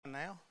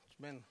now. It's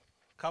been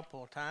a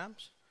couple of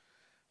times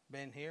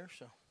been here,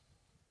 so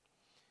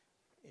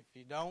if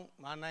you don't,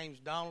 my name's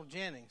Donald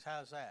Jennings.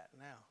 How's that?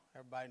 Now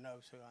everybody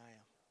knows who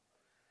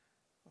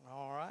I am.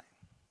 All right.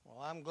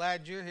 Well, I'm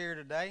glad you're here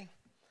today.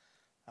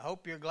 I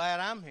hope you're glad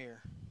I'm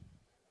here.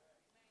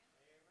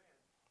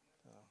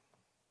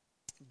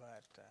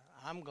 But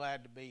I'm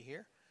glad to be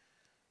here.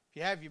 If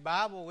you have your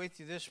Bible with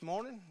you this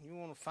morning, you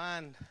want to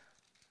find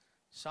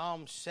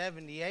Psalm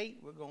 78.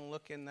 We're going to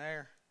look in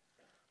there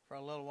for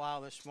a little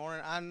while this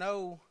morning. I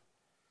know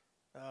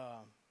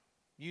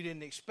you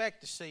didn't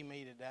expect to see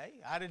me today.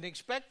 I didn't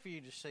expect for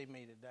you to see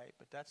me today,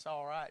 but that's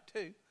all right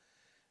too.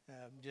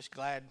 I'm just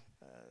glad,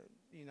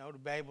 to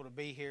be able to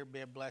be here,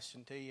 be a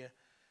blessing to you.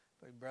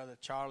 But Brother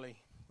Charlie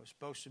was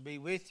supposed to be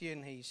with you,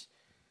 and he's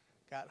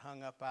got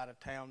hung up out of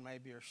town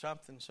maybe or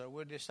something. So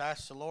we'll just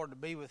ask the Lord to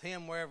be with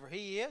him wherever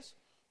he is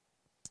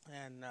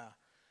and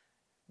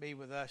be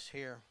with us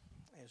here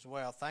as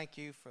well. Thank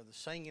you for the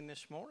singing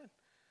this morning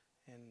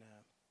and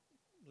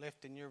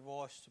lifting your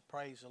voice to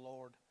praise the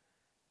Lord.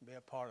 Be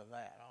a part of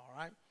that, all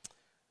right?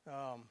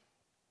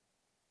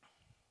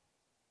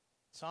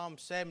 Psalm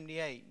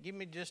 78. Give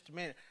me just a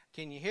minute.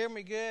 Can you hear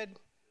me good?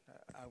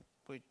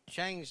 We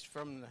changed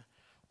from the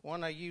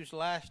one I used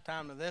last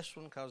time to this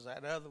one because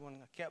that other one,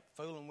 I kept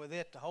fooling with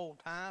it the whole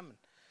time.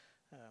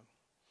 And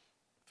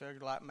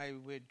figured like maybe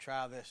we'd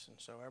try this one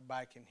so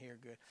everybody can hear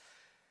good.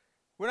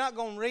 We're not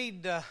going to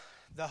read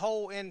the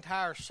whole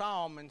entire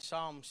psalm in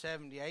Psalm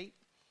 78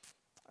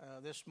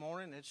 this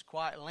morning. It's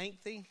quite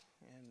lengthy,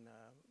 and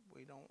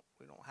we don't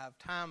have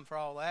time for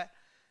all that.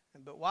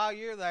 But while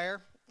you're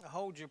there,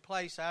 hold your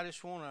place. I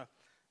just want to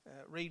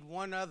read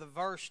one other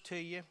verse to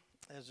you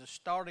as a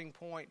starting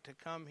point to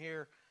come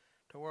here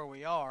to where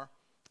we are,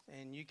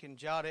 and you can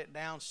jot it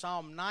down.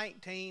 Psalm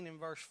 19 and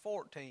verse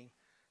 14.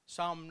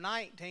 Psalm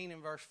 19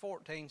 and verse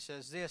 14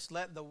 says this: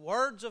 "Let the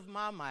words of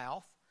my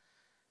mouth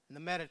and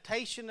the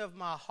meditation of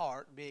my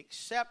heart be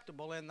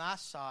acceptable in thy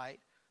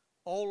sight,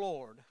 O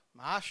Lord,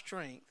 my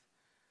strength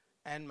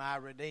and my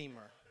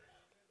Redeemer."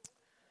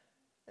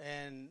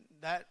 And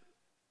that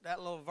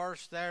little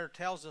verse there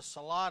tells us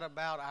a lot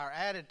about our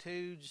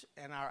attitudes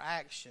and our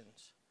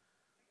actions.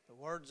 The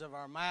words of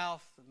our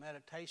mouth, the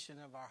meditation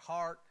of our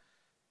heart,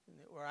 and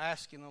that we're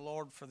asking the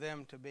Lord for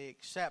them to be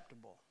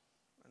acceptable.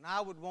 And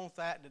I would want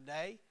that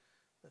today,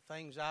 the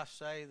things I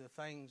say, the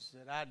things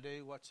that I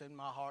do, what's in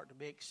my heart, to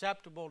be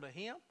acceptable to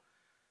Him.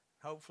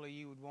 Hopefully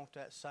you would want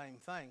that same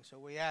thing. So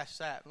we ask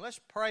that. And let's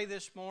pray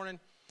this morning.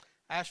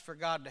 Ask for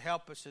God to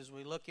help us as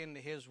we look into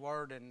His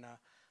Word. And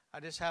I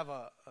just have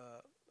a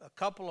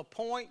couple of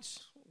points.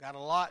 Got a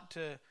lot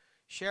to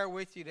share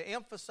with you to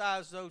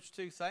emphasize those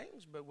two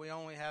things, but we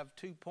only have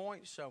 2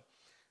 points, so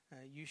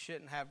you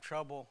shouldn't have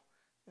trouble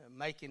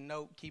making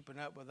note, keeping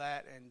up with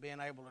that, and being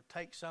able to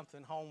take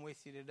something home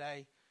with you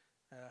today,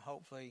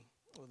 hopefully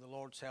with the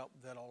Lord's help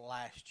that'll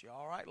last you.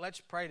 All right, let's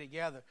pray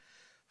together.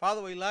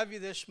 Father, we love you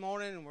this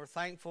morning, and we're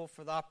thankful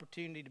for the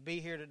opportunity to be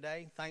here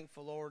today.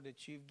 Thankful, Lord,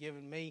 that you've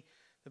given me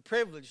the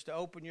privilege to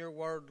open your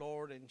word,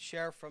 Lord, and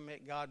share from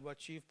it, God,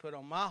 what you've put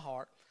on my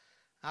heart.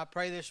 I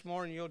pray this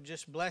morning you'll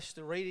just bless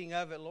the reading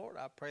of it, Lord.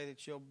 I pray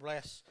that you'll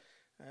bless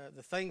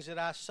the things that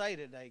I say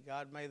today.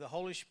 God, may the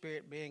Holy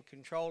Spirit be in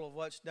control of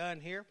what's done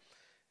here.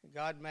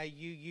 God, may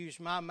you use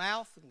my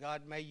mouth. And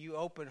God, may you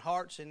open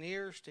hearts and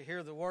ears to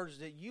hear the words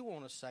that you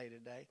want to say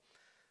today.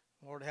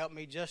 Lord, help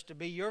me just to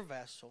be your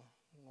vessel.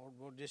 Lord,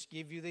 we'll just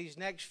give you these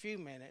next few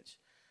minutes.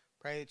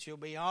 Pray that you'll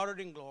be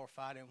honored and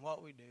glorified in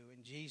what we do.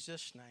 In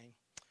Jesus' name,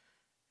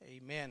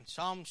 amen.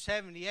 Psalm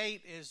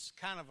 78 is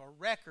kind of a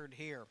record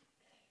here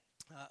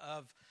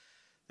of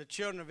the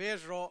children of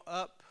Israel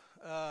up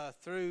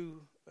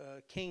through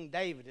King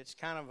David. It's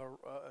kind of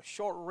a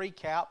short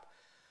recap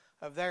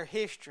of their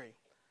history.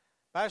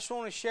 But I just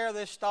want to share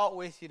this thought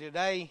with you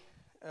today.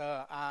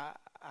 I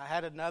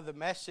had another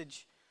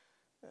message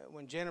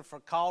when Jennifer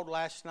called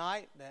last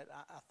night that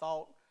I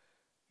thought,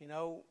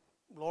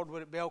 Lord,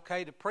 would it be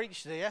okay to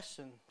preach this?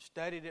 And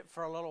studied it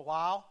for a little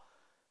while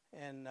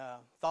and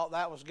thought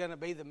that was going to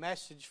be the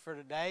message for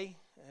today.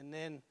 And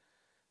then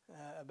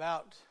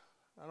about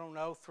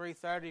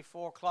 3:30,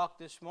 4 o'clock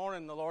this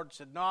morning, the Lord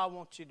said, "No, I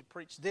want you to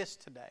preach this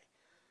today."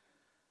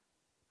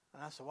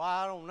 And I said, "Well,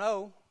 I don't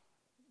know.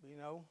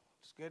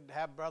 It's good to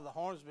have Brother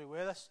Hornsby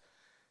with us."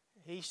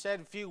 He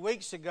said a few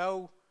weeks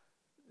ago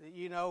that,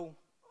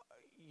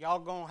 y'all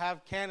going to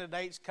have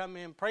candidates come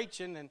in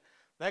preaching, and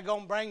they're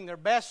going to bring their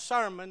best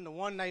sermon, the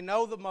one they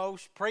know the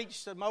most,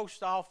 preach the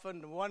most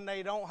often, the one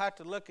they don't have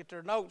to look at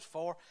their notes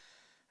for.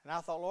 And I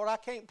thought, Lord, I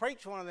can't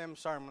preach one of them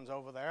sermons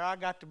over there. I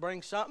got to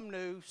bring something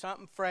new,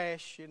 something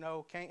fresh,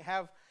 can't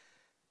have.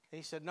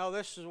 He said, "No,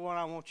 this is the one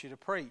I want you to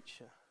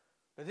preach."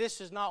 But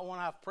this is not one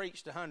I've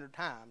preached 100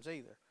 times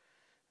either.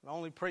 I've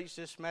only preached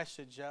this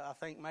message, I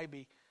think,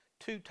 maybe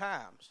 2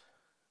 times.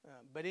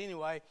 But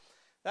anyway,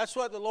 that's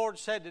what the Lord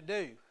said to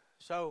do.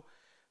 So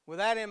with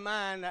that in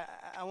mind,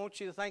 I want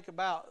you to think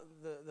about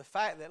the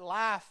fact that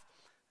life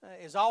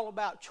is all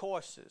about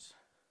choices.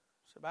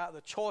 It's about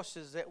the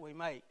choices that we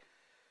make.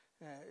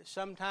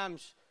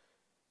 Sometimes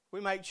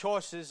we make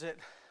choices that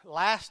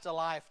last a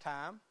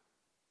lifetime.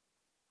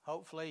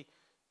 Hopefully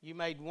you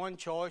made one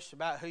choice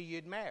about who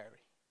you'd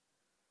marry.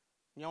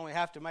 You only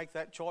have to make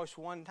that choice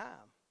one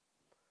time.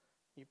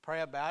 You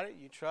pray about it,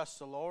 you trust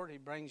the Lord, He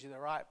brings you the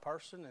right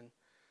person, and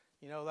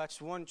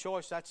that's one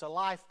choice. That's a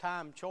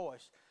lifetime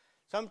choice.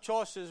 Some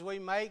choices we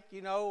make,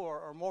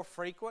 are more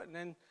frequent, and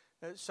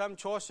then some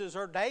choices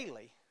are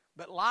daily.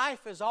 But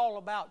life is all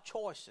about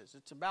choices.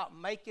 It's about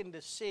making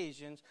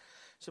decisions.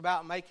 It's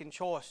about making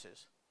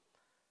choices.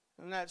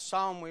 In that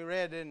psalm we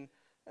read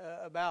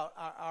about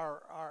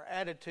our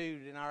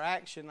attitude and our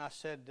action, I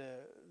said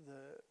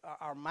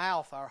our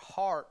mouth, our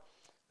heart,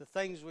 the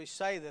things we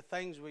say, the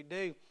things we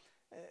do,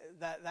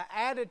 the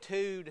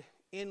attitude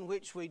in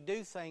which we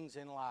do things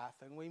in life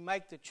and we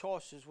make the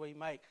choices we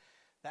make.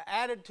 The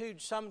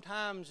attitude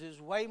sometimes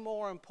is way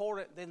more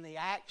important than the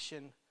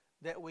action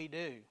that we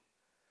do.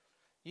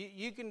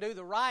 You can do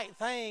the right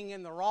thing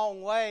in the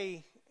wrong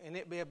way and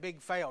it be a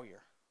big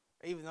failure,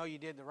 even though you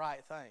did the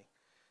right thing,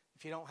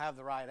 if you don't have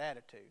the right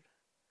attitude.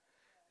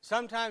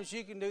 Sometimes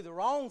you can do the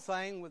wrong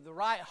thing with the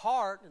right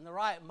heart and the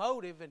right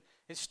motive, and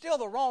it's still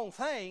the wrong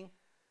thing,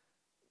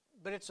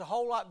 but it's a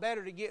whole lot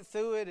better to get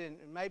through it and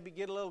maybe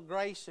get a little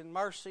grace and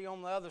mercy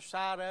on the other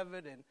side of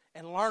it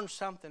and learn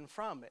something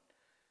from it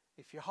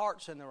if your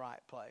heart's in the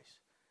right place.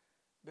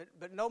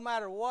 But no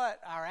matter what,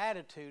 our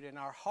attitude and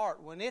our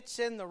heart, when it's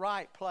in the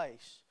right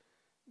place,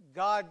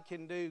 God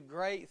can do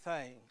great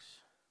things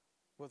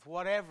with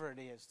whatever it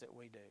is that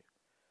we do.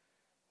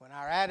 When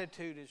our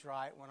attitude is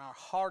right, when our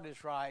heart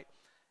is right,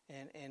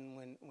 and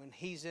when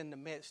He's in the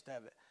midst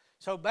of it.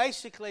 So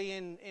basically,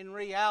 in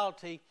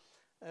reality,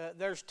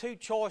 there's two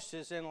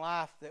choices in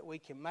life that we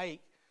can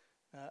make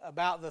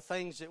about the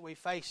things that we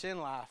face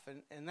in life.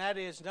 And that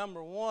is,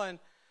 number one,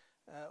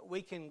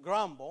 we can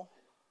grumble.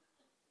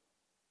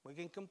 We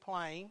can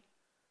complain,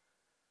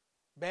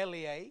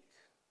 bellyache,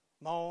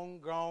 moan,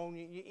 groan,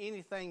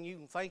 anything you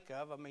can think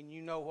of. I mean,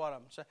 you know what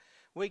I'm saying.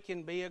 We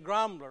can be a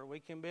grumbler. We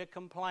can be a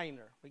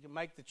complainer. We can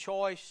make the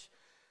choice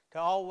to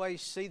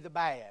always see the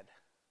bad,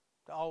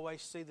 to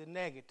always see the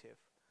negative.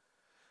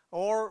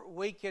 Or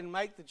we can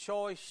make the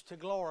choice to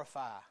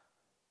glorify.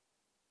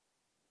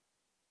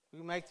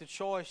 We make the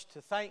choice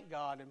to thank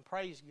God and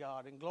praise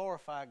God and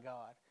glorify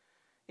God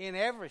in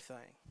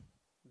everything.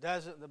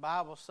 Doesn't the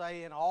Bible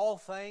say in all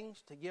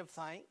things to give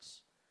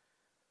thanks?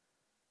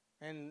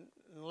 And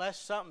unless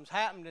something's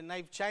happened and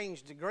they've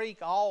changed the Greek,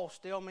 all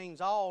still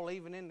means all,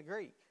 even in the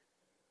Greek.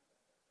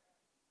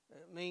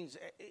 It means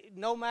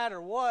no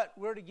matter what,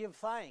 we're to give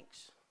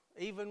thanks.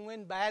 Even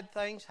when bad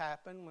things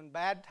happen, when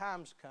bad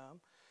times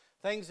come,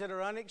 things that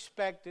are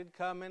unexpected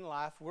come in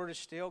life, we're to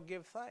still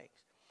give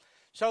thanks.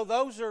 So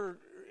those are,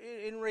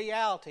 in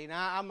reality,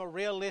 now I'm a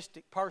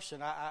realistic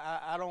person.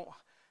 I don't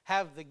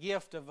have the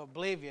gift of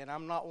oblivion.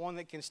 I'm not one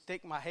that can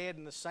stick my head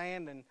in the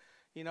sand and,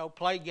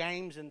 play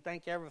games and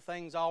think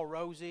everything's all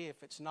rosy.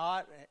 If it's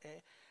not,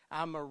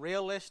 I'm a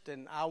realist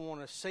and I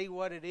want to see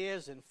what it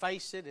is and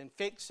face it and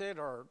fix it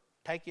or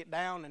take it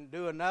down and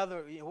do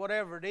another,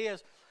 whatever it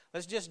is.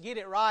 Let's just get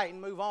it right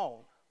and move on.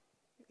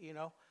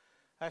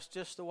 That's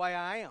just the way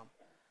I am.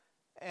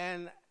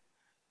 And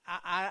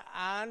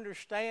I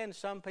understand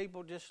some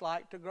people just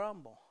like to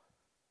grumble.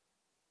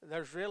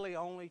 There's really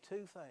only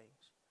two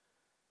things.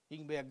 You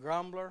can be a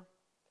grumbler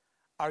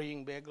or you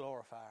can be a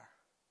glorifier.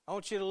 I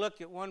want you to look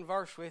at one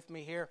verse with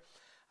me here.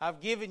 I've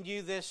given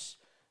you this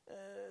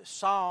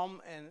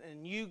psalm,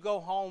 and you go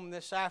home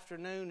this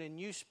afternoon and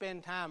you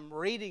spend time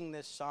reading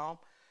this psalm.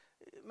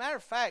 Matter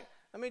of fact,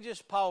 let me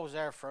just pause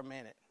there for a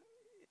minute.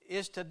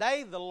 Is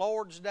today the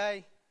Lord's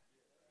day?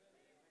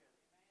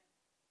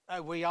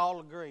 We all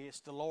agree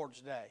it's the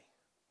Lord's day.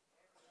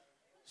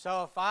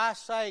 So if I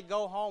say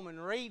go home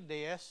and read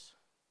this,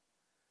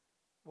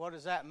 what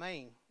does that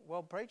mean?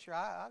 Well, preacher,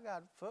 I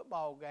got a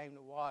football game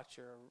to watch,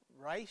 or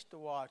a race to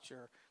watch,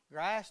 or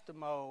grass to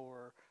mow,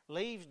 or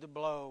leaves to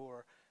blow,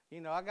 or,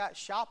 I got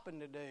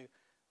shopping to do.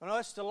 Well, no,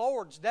 it's the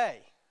Lord's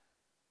day.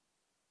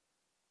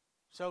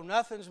 So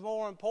nothing's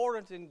more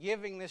important than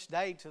giving this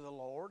day to the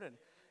Lord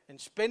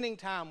and spending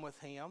time with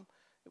Him.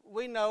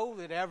 We know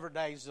that every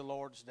day is the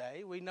Lord's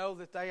day. We know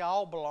that they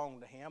all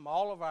belong to Him,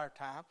 all of our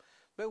time.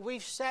 But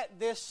we've set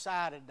this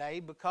side a day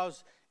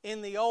because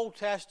in the Old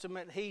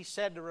Testament, He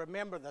said to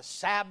remember the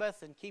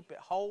Sabbath and keep it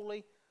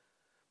holy.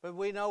 But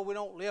we know we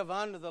don't live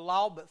under the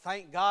law, but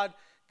thank God,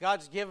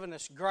 God's given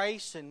us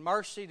grace and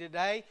mercy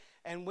today,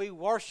 and we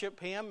worship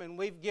Him, and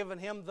we've given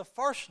Him the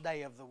first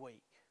day of the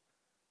week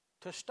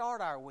to start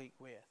our week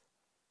with.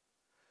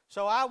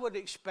 So I would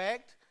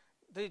expect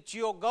that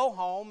you'll go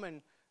home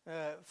and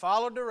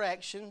follow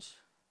directions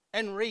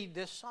and read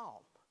this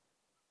psalm,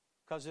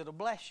 because it'll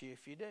bless you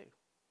if you do.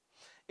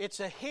 It's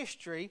a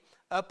history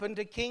up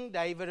into King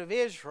David of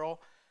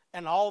Israel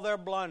and all their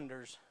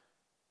blunders,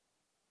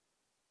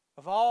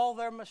 of all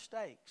their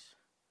mistakes.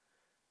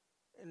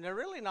 And they're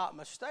really not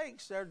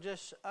mistakes, they're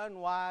just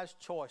unwise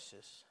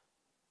choices.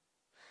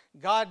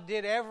 God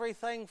did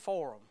everything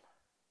for them.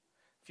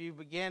 If you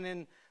begin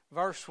in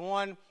verse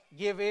 1,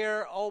 give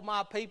ear, O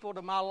my people,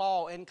 to my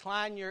law.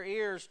 Incline your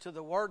ears to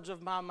the words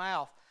of my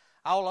mouth.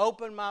 I will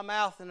open my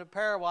mouth in a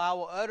parable. I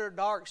will utter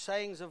dark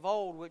sayings of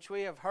old, which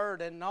we have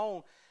heard and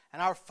known,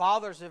 and our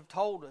fathers have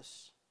told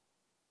us.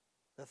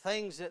 The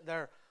things that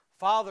their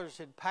fathers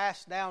had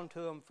passed down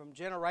to them from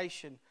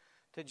generation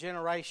to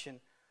generation.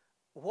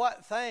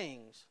 What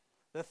things?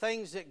 The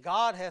things that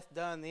God hath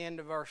done, the end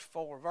of verse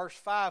 4. Verse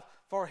 5,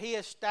 for he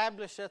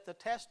establisheth the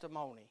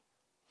testimony.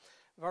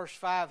 Verse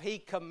 5, he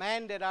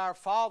commanded our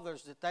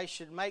fathers that they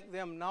should make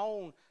them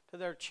known to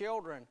their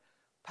children,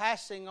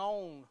 passing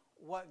on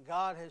what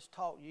God has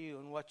taught you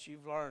and what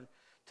you've learned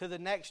to the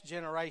next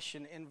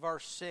generation in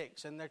verse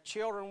 6. And their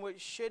children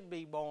which should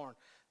be born,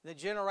 the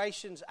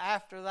generations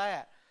after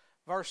that.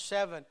 Verse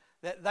 7,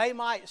 that they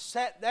might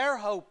set their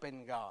hope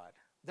in God.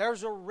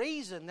 There's a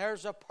reason,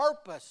 there's a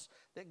purpose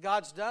that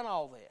God's done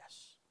all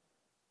this.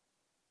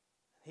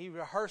 He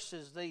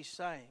rehearses these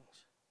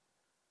things.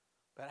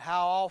 But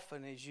how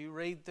often, as you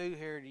read through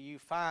here, do you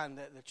find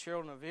that the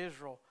children of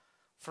Israel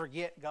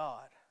forget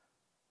God?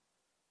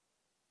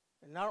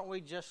 And aren't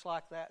we just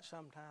like that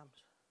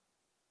sometimes?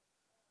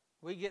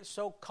 We get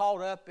so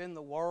caught up in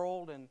the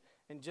world and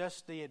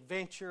just the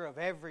adventure of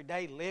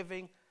everyday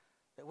living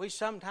that we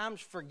sometimes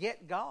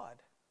forget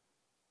God.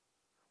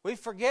 We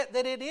forget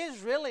that it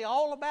is really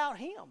all about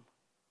Him.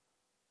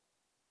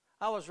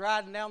 I was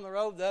riding down the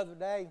road the other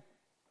day,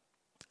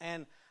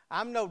 and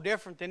I'm no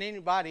different than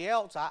anybody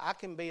else. I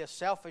can be a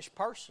selfish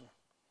person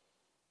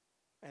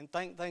and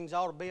think things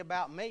ought to be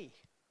about me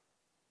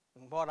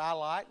and what I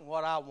like and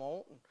what I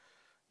want and,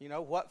 you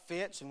know, what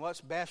fits and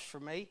what's best for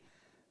me,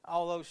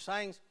 all those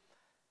things.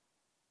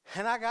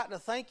 And I got to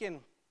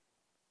thinking,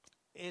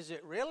 is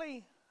it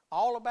really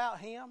all about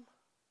Him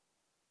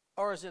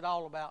or is it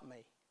all about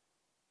me?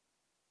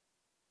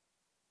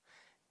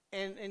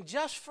 And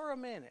just for a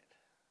minute,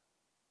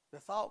 the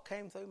thought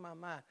came through my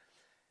mind.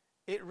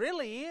 It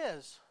really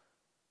is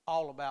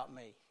all about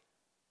me.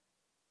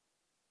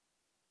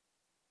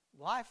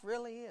 Life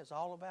really is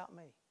all about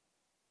me.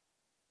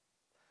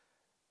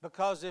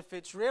 Because if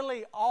it's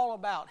really all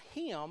about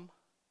Him,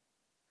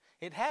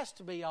 it has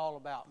to be all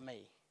about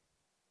me.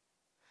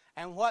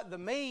 And what the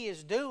me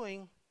is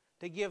doing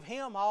to give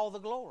Him all the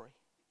glory.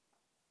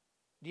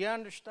 Do you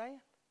understand?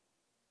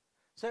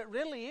 So it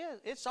really is.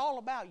 It's all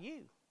about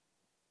you.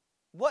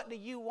 What do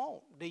you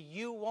want? Do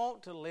you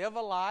want to live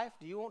a life?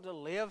 Do you want to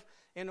live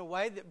in a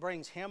way that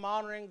brings Him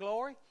honor and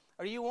glory?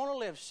 Or do you want to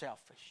live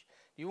selfish?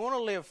 Do you want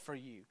to live for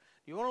you?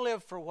 Do you want to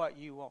live for what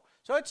you want?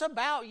 So it's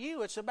about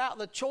you. It's about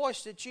the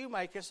choice that you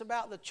make. It's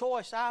about the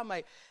choice I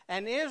make.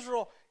 And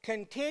Israel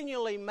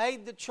continually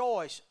made the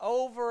choice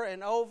over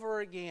and over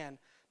again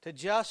to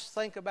just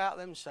think about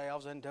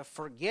themselves and to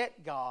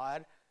forget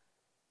God.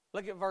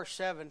 Look at verse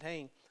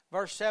 17.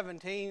 Verse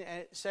 17,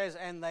 it says,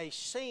 and they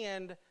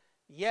sinned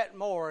yet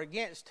more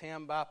against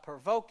Him by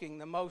provoking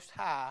the Most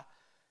High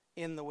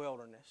in the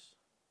wilderness.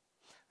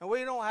 Now,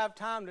 we don't have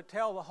time to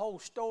tell the whole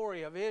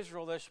story of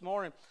Israel this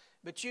morning,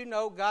 but you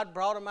know God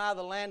brought them out of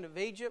the land of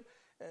Egypt.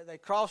 They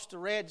crossed the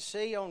Red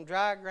Sea on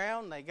dry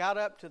ground. They got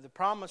up to the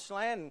Promised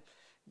Land, and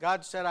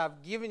God said,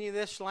 I've given you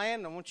this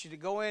land. I want you to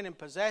go in and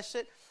possess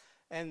it.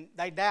 And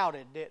they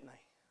doubted, didn't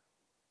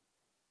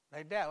they?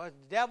 They doubted.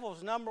 The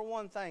devil's number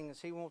one thing is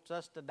he wants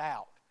us to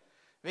doubt.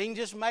 If he can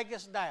just make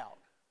us doubt.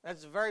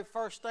 That's the very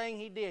first thing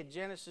he did,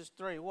 Genesis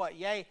 3. What?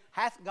 Yea,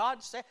 hath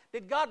God said?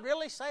 Did God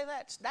really say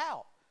that? It's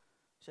doubt.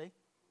 See?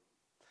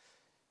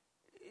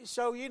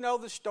 So you know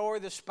the story.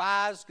 The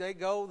spies, they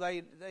go,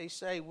 they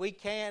say we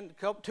can.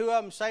 2 of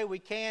them say we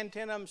can,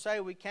 10 of them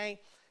say we can't.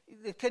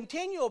 The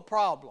continual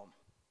problem.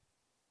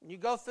 You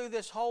go through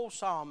this whole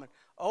psalm and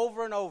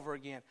over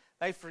again.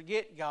 They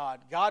forget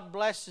God. God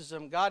blesses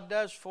them. God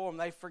does for them.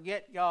 They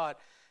forget God.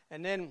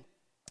 And then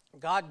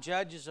God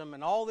judges them.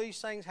 And all these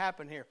things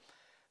happen here.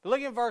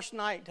 Look at verse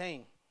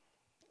 19.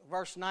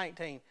 Verse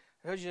 19.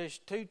 There's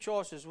just two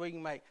choices we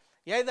can make.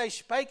 Yea, they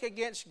spake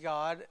against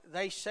God.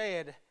 They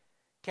said,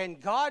 can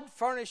God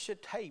furnish a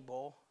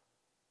table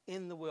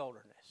in the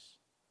wilderness?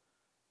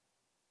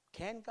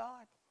 Can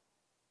God?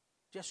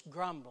 Just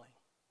grumbling.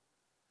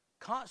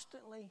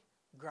 Constantly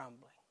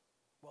grumbling.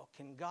 Well,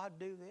 can God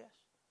do this?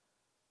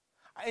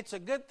 It's a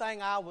good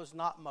thing I was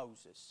not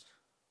Moses.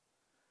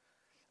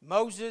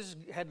 Moses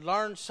had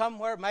learned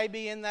somewhere,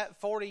 maybe in that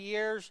 40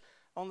 years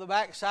on the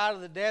backside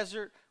of the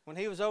desert, when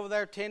he was over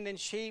there tending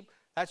sheep,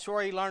 that's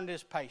where he learned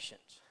his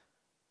patience.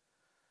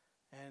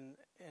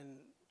 And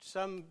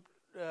some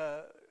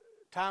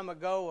time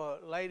ago,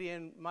 a lady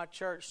in my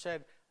church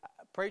said,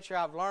 preacher,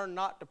 I've learned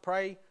not to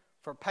pray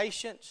for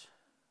patience,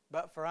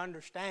 but for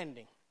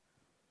understanding.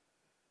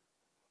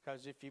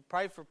 Because if you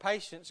pray for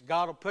patience,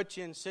 God will put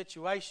you in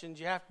situations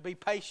you have to be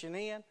patient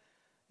in.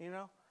 You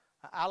know,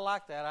 I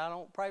like that. I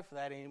don't pray for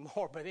that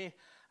anymore. But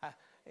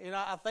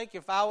I think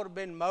if I would have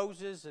been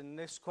Moses and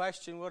this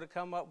question would have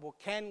come up, well,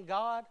 can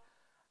God?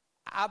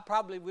 I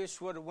probably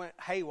wish would have went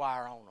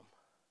haywire on them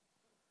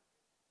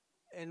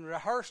and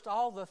rehearsed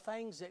all the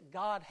things that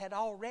God had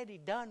already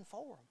done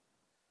for them.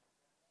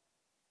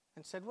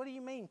 And said, what do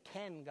you mean,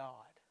 can God?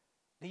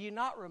 Do you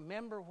not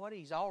remember what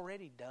He's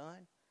already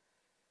done?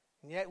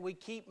 And yet we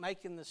keep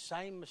making the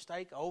same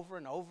mistake over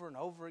and over and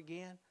over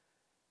again.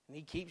 And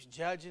He keeps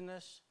judging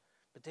us,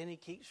 but then He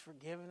keeps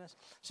forgiving us.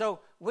 So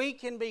we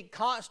can be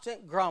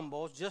constant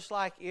grumbles, just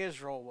like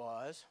Israel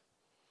was,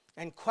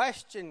 and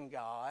question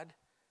God.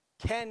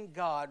 Can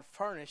God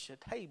furnish a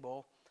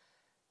table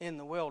in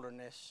the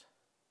wilderness?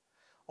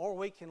 Or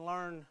we can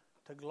learn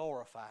to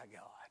glorify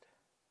God.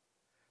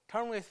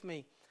 Turn with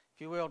me,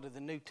 if you will, to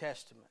the New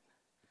Testament,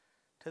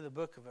 to the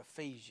book of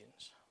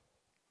Ephesians.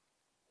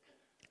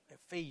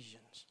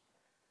 Ephesians.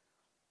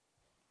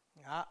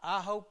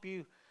 I hope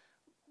you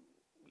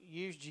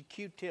used your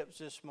Q-tips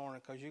this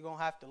morning, because you're going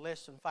to have to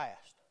listen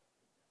fast.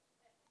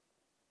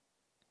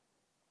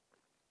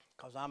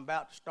 Because I'm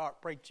about to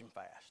start preaching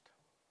fast.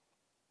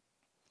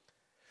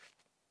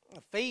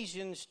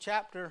 Ephesians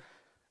chapter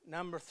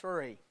number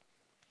 3.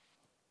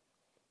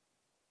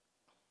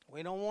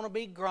 We don't want to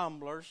be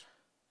grumblers.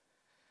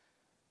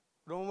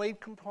 We don't want to be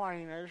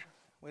complainers.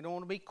 We don't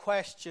want to be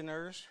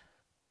questioners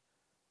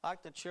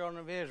like the children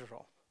of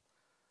Israel.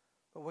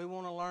 But we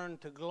want to learn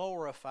to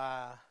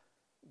glorify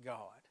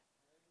God.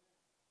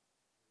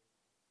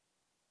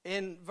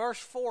 In verse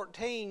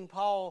 14,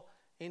 Paul,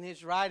 in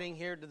his writing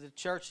here to the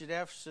church at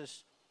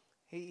Ephesus,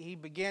 he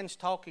begins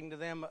talking to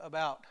them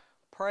about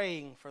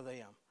praying for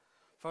them.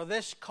 For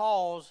this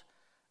cause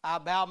I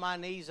bow my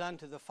knees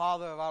unto the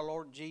Father of our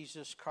Lord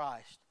Jesus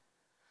Christ,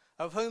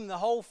 of whom the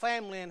whole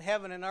family in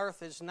heaven and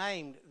earth is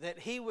named, that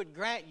He would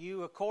grant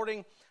you,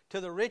 according to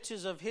the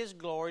riches of His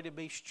glory, to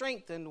be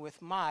strengthened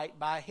with might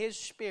by His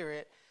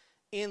Spirit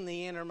in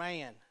the inner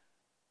man.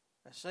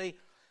 Now see,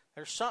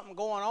 there's something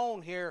going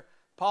on here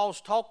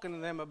Paul's talking to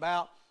them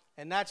about,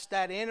 and that's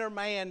that inner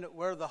man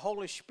where the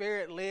Holy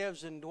Spirit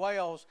lives and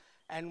dwells,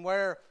 and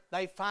where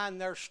they find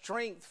their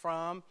strength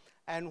from,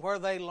 and where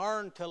they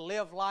learn to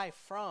live life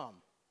from.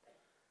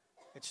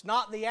 It's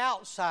not the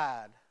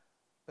outside,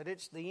 but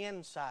it's the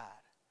inside.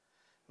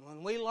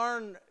 When we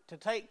learn to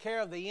take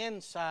care of the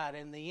inside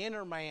and the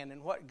inner man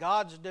and what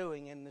God's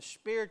doing in the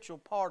spiritual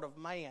part of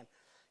man,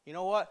 you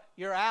know what?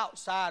 Your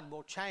outside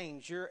will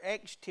change. Your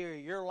exterior,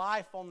 your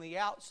life on the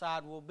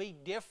outside will be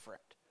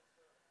different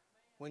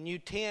when you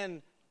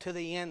tend to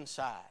the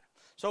inside.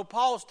 So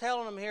Paul's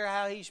telling them here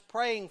how he's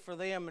praying for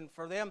them and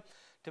for them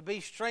to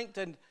be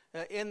strengthened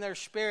in their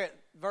spirit.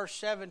 Verse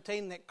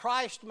 17, that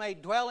Christ may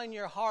dwell in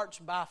your hearts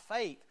by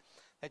faith,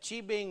 that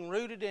ye being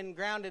rooted and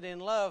grounded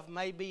in love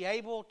may be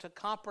able to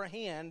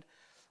comprehend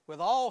with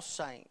all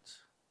saints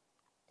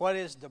what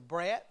is the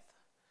breadth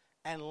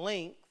and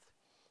length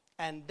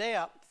and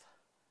depth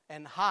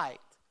and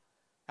height.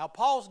 Now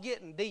Paul's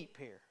getting deep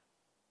here.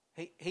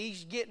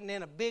 He's getting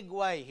in a big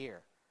way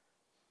here.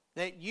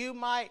 That you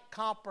might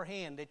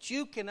comprehend, that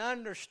you can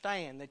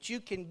understand, that you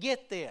can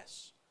get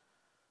this.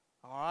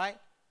 All right?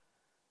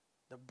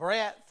 The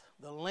breadth,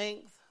 the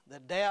length,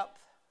 the depth,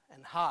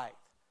 and height.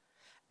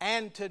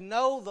 And to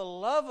know the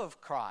love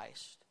of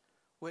Christ,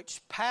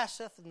 which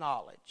passeth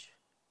knowledge.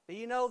 Do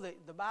you know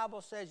that the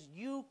Bible says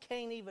you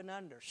can't even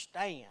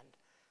understand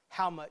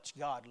how much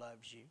God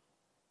loves you?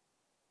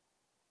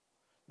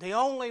 The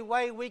only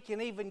way we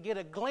can even get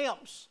a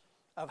glimpse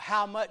of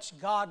how much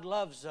God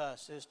loves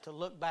us is to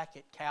look back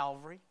at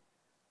Calvary,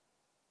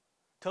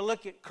 to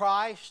look at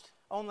Christ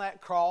on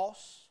that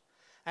cross,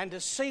 and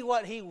to see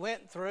what He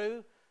went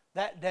through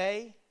that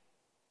day,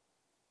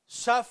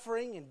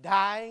 suffering and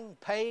dying,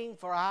 paying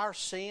for our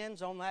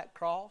sins on that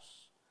cross.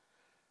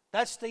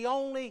 That's the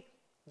only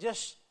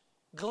just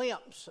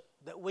glimpse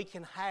that we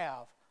can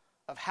have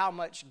of how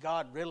much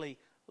God really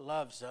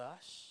loves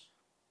us.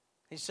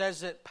 He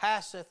says it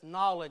passeth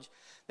knowledge,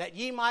 that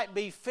ye might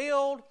be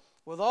filled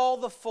with all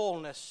the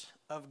fullness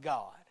of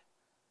God.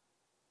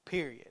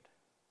 Period.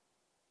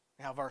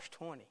 Now verse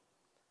 20.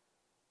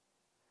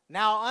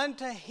 Now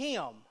unto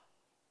Him,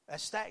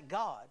 that's that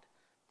God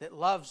that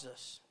loves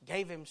us,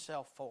 gave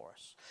Himself for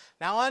us.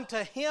 Now unto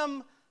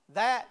Him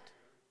that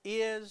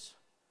is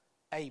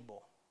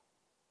able.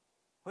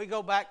 We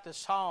go back to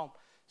Psalm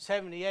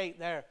 78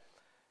 there.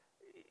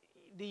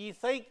 Do you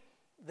think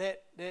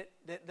that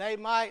they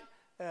might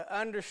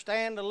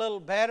understand a little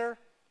better?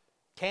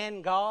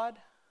 Can God?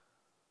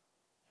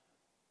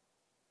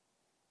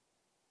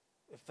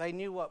 If they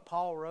knew what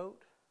Paul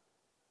wrote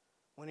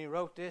when he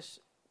wrote this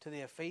to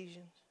the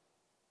Ephesians.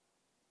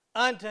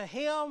 Unto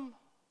Him,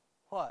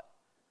 what?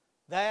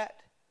 That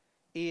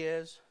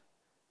is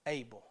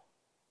able.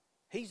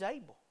 He's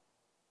able.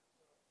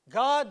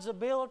 God's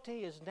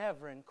ability is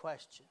never in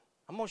question.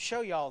 I'm going to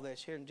show you all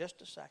this here in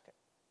just a second.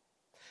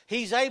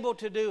 He's able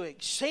to do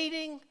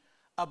exceeding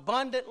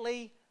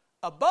abundantly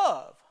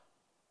above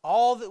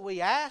all that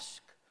we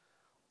ask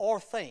or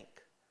think,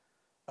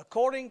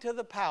 according to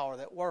the power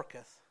that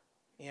worketh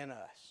in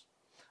us.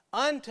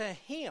 Unto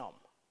Him,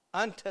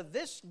 unto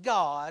this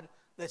God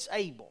that's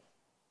able,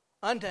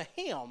 unto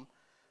Him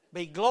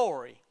be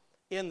glory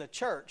in the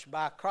church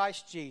by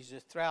Christ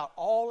Jesus throughout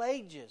all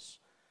ages,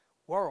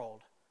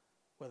 world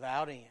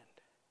without end.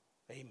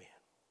 Amen.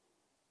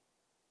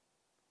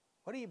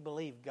 What do you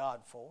believe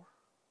God for?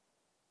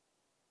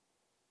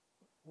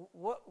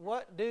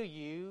 What do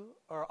you,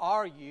 or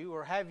are you,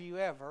 or have you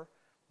ever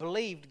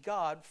believed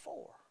God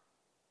for?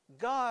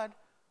 God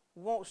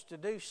wants to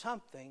do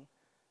something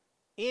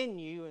in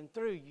you and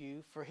through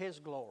you for His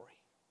glory.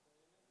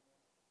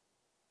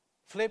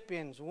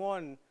 Philippians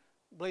 1,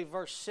 I believe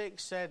verse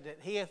 6 said that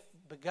He hath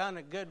begun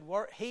a good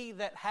work. He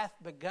that hath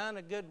begun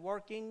a good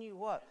work in you,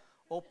 what?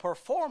 Will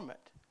perform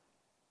it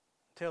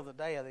till the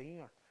day of the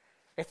end.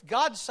 If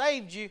God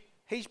saved you,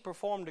 He's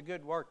performed a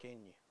good work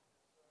in you.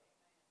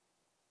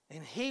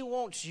 And He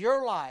wants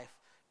your life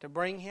to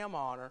bring Him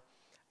honor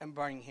and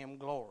bring Him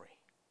glory.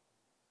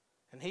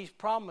 And He's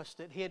promised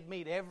that He'd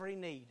meet every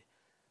need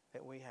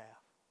that we have.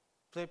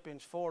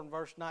 Philippians 4 and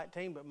verse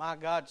 19, but my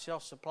God shall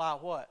supply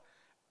what?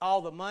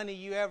 All the money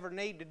you ever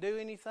need to do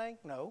anything?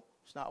 No,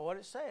 it's not what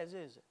it says,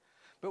 is it?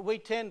 But we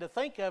tend to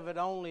think of it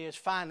only as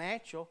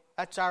financial.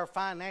 That's our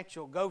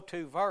financial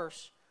go-to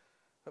verse.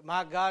 But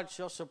my God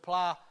shall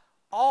supply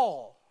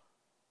all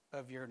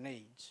of your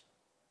needs.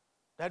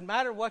 Doesn't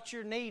matter what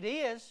your need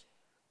is,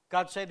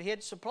 God said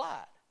He'd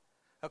supply it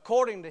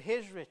according to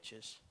His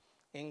riches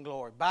in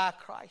glory by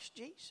Christ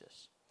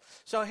Jesus.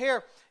 So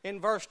here in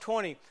verse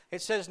 20,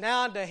 it says,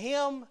 now unto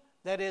Him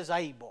that is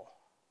able.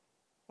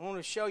 I want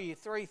to show you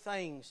three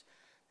things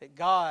that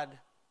God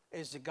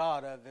is the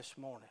God of this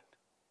morning.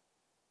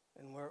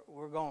 And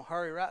we're going to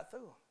hurry right through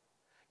them.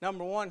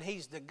 Number one,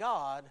 He's the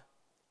God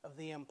of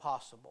the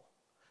impossible.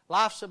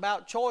 Life's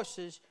about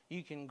choices.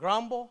 You can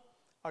grumble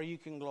or you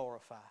can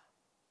glorify.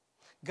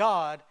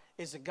 God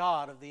is the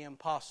God of the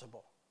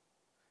impossible.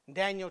 In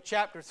Daniel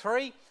chapter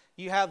 3,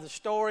 you have the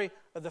story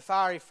of the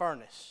fiery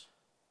furnace.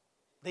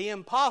 The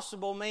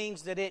impossible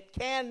means that it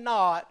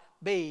cannot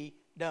be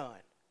done.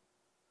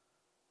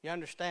 You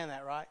understand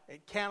that, right?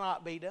 It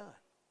cannot be done.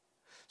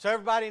 So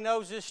everybody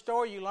knows this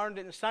story. You learned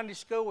it in Sunday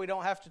school. We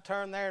don't have to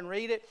turn there and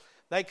read it.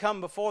 They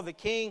come before the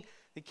king.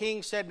 The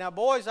king said, now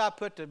boys, I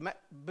put the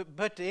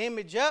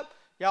image up.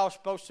 Y'all are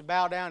supposed to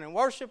bow down and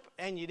worship,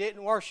 and you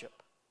didn't worship.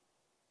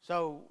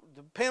 So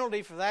the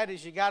penalty for that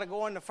is you got to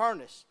go in the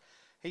furnace.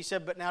 He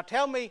said, but now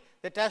tell me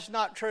that that's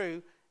not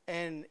true,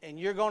 and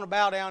you're going to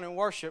bow down and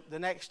worship the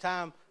next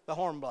time the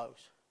horn blows.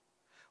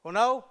 Well,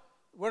 no,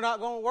 we're not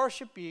going to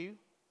worship you.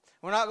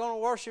 We're not going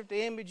to worship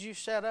the image you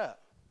set up.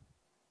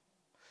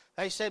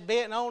 They said, be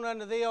it known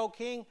unto thee, O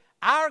king,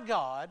 our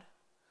God,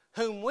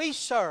 whom we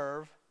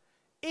serve,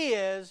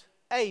 is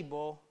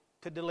able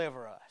to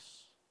deliver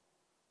us.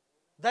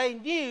 They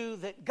knew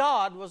that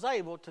God was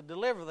able to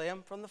deliver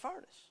them from the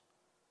furnace.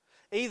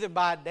 Either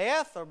by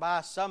death or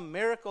by some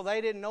miracle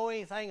they didn't know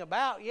anything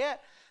about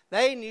yet,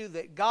 they knew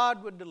that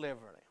God would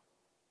deliver them.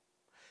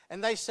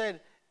 And they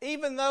said,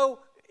 even though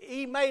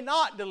He may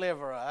not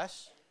deliver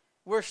us,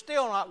 we're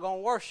still not going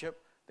to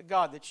worship the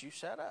God that you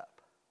set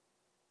up.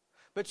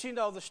 But you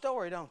know the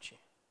story, don't you?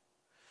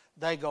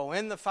 They go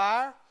in the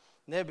fire.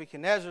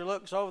 Nebuchadnezzar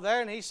looks over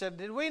there and he said,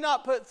 did we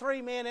not put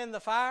 3 men in the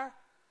fire?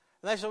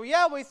 And they said, well,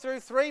 yeah, we threw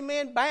 3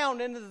 men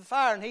bound into the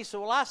fire. And he said,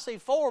 well, I see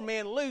 4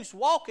 men loose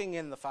walking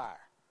in the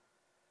fire.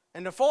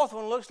 And the 4th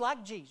one looks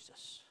like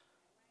Jesus.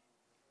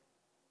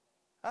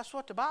 That's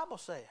what the Bible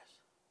says.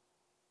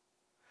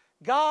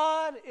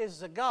 God is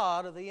the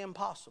God of the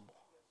impossible.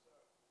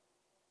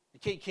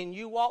 Can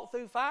you walk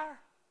through fire?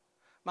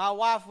 My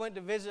wife went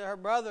to visit her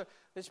brother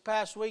this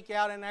past week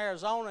out in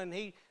Arizona, and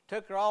he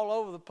took her all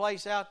over the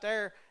place out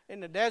there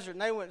in the desert.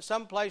 And they went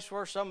someplace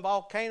where some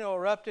volcano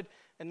erupted,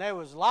 and there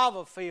was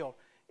lava field.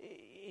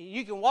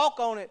 You can walk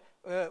on it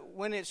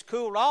when it's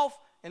cooled off,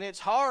 and it's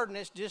hard, and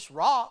it's just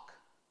rock.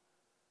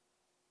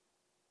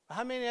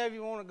 How many of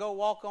you want to go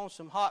walk on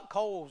some hot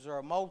coals or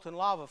a molten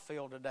lava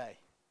field today?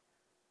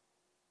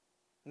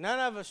 None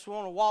of us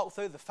want to walk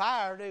through the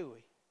fire, do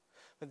we?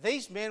 But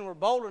these men were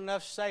bold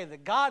enough to say, the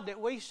God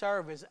that we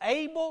serve is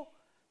able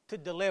to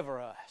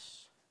deliver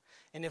us.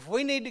 And if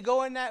we need to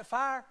go in that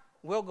fire,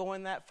 we'll go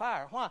in that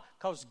fire. Why?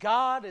 Because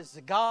God is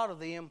the God of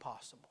the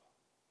impossible.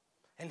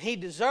 And He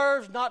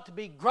deserves not to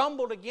be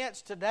grumbled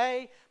against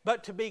today,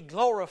 but to be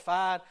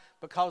glorified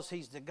because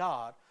He's the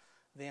God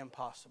of the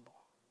impossible.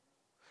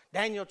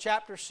 Daniel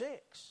chapter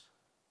 6.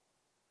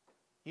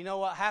 You know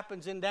what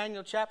happens in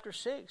Daniel chapter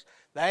 6?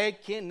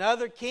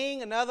 Another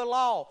king, another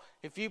law.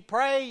 If you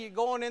pray, you're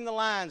going in the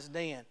lion's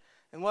den.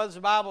 And what does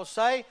the Bible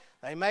say?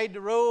 They made the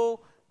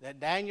rule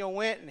that Daniel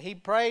went and he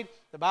prayed.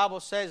 The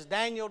Bible says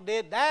Daniel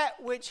did that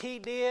which he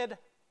did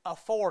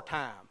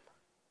aforetime.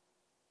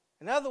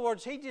 In other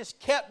words, he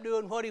just kept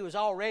doing what he was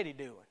already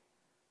doing.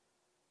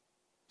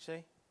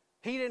 See?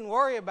 He didn't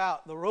worry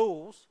about the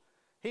rules.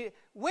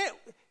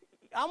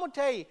 I'm going to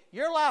tell you,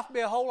 your life would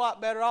be a whole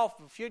lot better off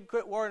if you'd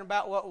quit worrying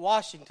about what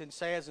Washington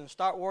says and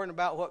start worrying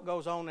about what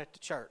goes on at the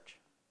church.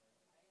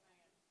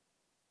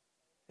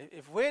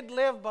 If we'd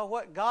lived by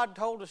what God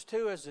told us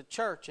to as a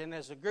church and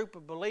as a group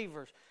of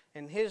believers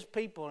and His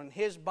people and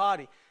His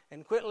body,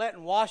 and quit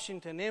letting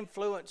Washington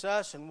influence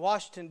us and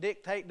Washington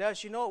dictate to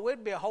us, you know,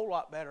 we'd be a whole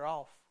lot better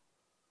off.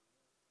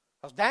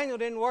 Because Daniel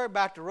didn't worry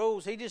about the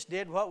rules. He just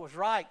did what was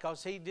right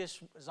because he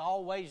just was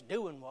always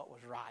doing what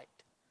was right.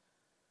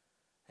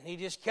 And he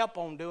just kept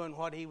on doing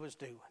what he was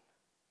doing.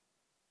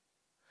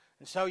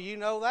 And so you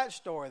know that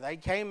story. They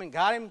came and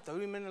got him, threw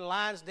him in the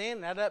lion's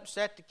den. That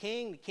upset the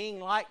king. The king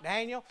liked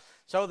Daniel.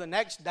 So the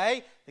next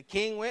day, the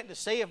king went to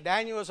see if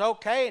Daniel was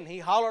okay, and he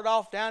hollered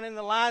off down in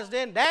the lion's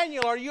den,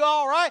 "Daniel, are you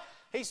all right?"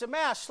 He said,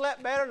 "Man, I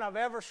slept better than I've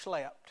ever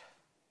slept."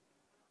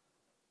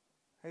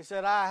 He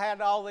said, "I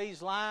had all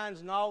these lions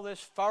and all this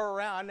fur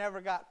around. I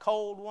never got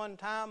cold one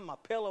time. My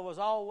pillow was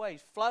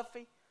always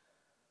fluffy."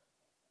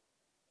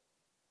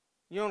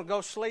 You want to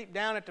go sleep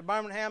down at the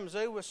Birmingham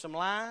Zoo with some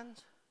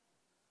lions?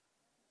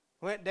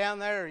 Went down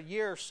there a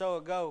year or so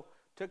ago.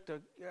 Took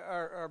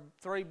our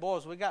 3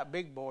 boys. We got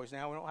big boys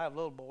now. We don't have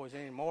little boys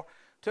anymore.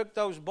 Took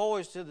those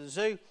boys to the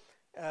zoo.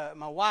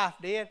 My wife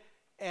did,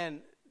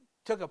 and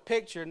took a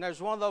picture. And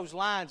there's one of those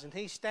lions, and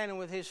he's standing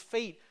with his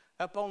feet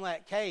up on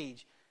that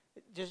cage,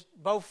 just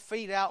both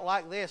feet out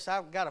like this.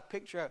 I've got a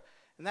picture of it.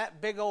 And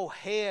that big old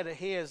head of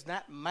his, and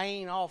that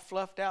mane all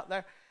fluffed out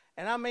there.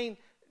 And I mean,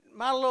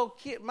 my little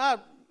kid,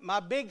 my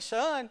big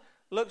son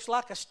looks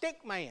like a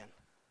stick man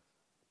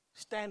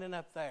standing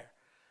up there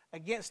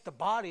against the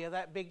body of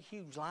that big,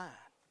 huge lion.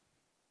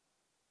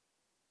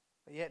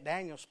 But yet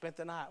Daniel spent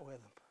the night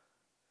with them.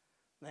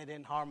 They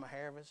didn't harm a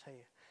hair of his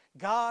head.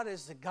 God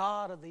is the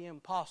God of the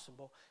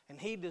impossible, and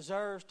He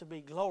deserves to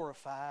be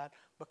glorified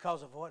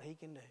because of what He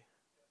can do.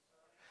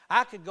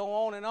 I could go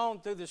on and on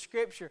through the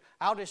Scripture.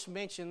 I'll just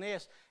mention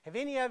this. Have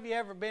any of you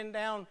ever been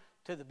down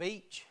to the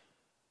beach?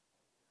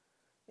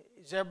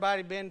 Has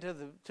everybody been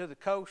to the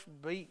coast,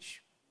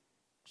 beach,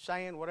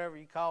 sand, whatever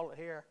you call it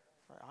here?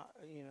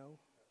 You know,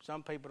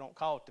 some people don't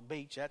call it the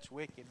beach. That's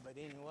wicked. But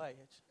anyway,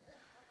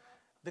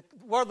 it's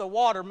where the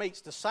water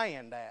meets the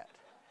sand at.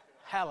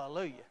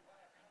 Hallelujah.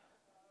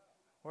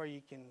 Where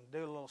you can do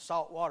a little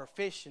saltwater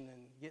fishing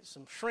and get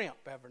some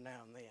shrimp every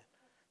now and then.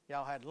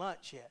 Y'all had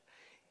lunch yet?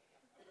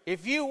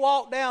 If you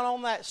walk down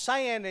on that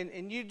sand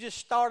and you just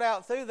start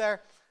out through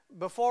there,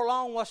 before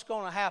long, what's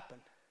going to happen?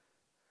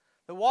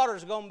 The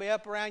water's going to be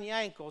up around your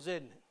ankles,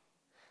 isn't it?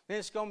 Then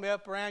it's going to be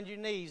up around your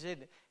knees,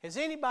 isn't it? Has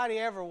anybody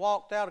ever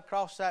walked out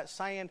across that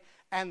sand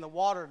and the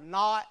water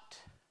not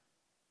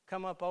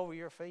come up over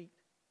your feet?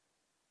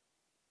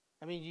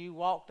 I mean, you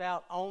walked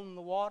out on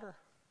the water.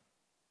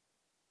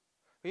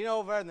 You know,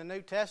 over in the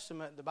New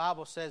Testament, the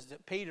Bible says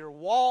that Peter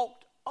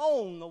walked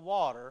on the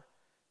water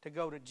to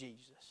go to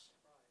Jesus.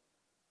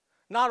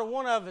 Not a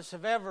one of us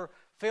have ever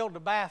filled the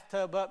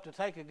bathtub up to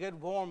take a good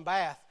warm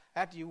bath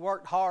after you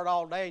worked hard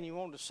all day and you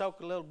wanted to soak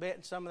a little bit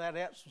in some of that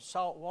Epsom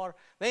salt water.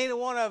 There ain't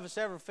one of us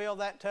ever filled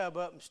that tub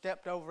up and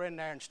stepped over in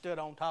there and stood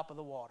on top of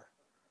the water.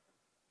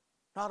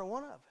 Not a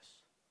one of us.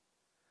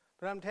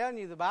 But I'm telling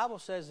you, the Bible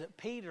says that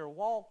Peter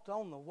walked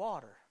on the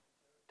water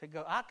to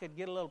go. I could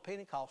get a little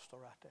Pentecostal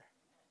right there.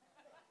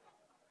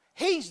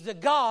 He's the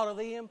God of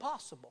the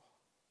impossible.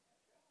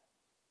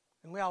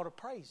 And we ought to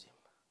praise Him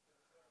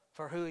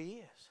for who He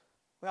is.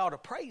 We ought to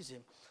praise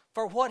Him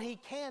for what He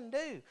can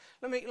do.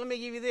 Let me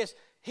give you this.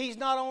 He's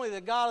not only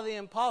the God of the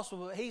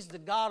impossible, but He's the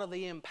God of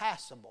the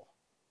impassable.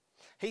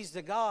 He's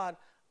the God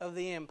of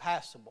the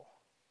impassable.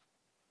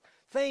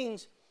 The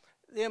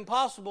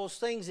impossible is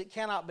things that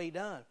cannot be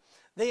done.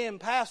 The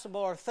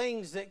impassable are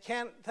things that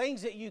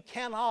you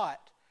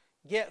cannot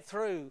get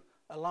through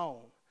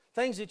alone.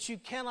 Things that you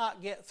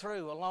cannot get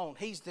through alone.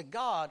 He's the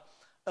God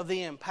of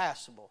the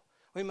impassable.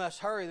 We must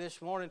hurry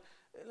this morning.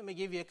 Let me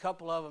give you a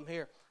couple of them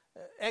here.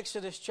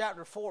 Exodus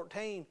chapter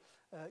 14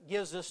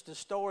 gives us the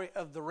story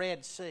of the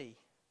Red Sea.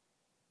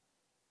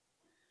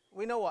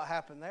 We know what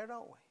happened there,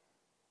 don't we?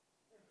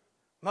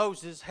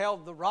 Moses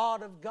held the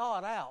rod of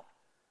God out.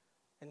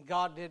 And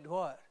God did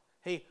what?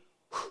 He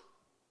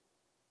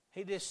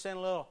just sent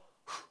a little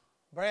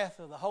breath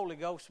of the Holy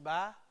Ghost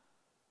by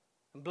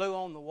and blew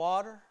on the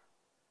water,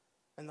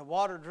 and the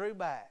water drew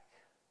back.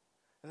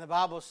 And the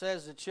Bible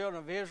says the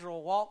children of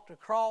Israel walked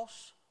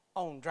across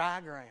on dry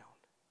ground.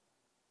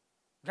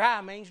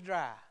 Dry means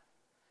dry.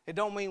 It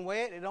don't mean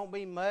wet. It don't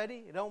mean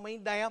muddy. It don't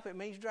mean damp. It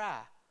means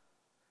dry.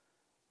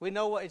 We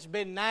know what it's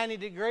been 90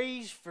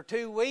 degrees for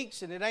 2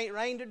 weeks and it ain't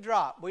rained a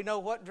drop. We know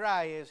what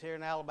dry is here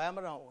in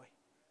Alabama, don't we?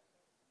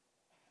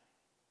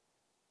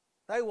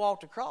 They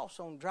walked across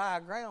on dry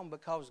ground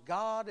because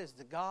God is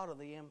the God of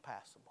the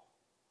impassable.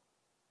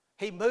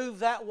 He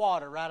moved that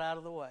water right out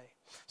of the way.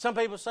 Some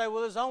people say,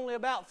 well, it's only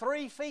about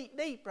 3 feet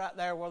deep right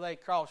there where they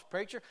crossed,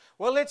 preacher.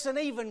 Well, it's an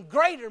even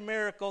greater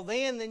miracle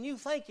then than you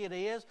think it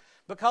is,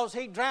 because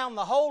He drowned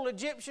the whole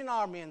Egyptian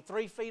army in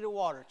 3 feet of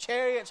water,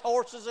 chariots,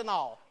 horses, and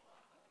all.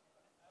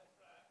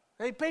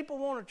 See, people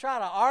want to try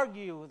to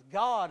argue with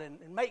God and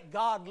make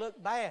God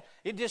look bad.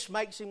 It just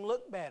makes Him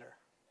look better.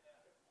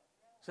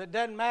 So it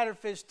doesn't matter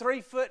if it's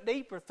 3 foot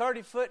deep or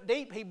 30 foot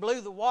deep. He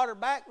blew the water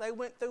back. They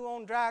went through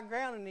on dry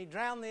ground, and He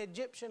drowned the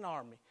Egyptian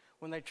army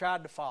when they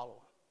tried to follow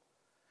Him.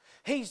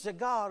 He's the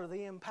God of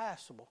the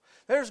impassable.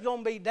 There's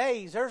going to be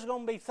days, there's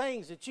going to be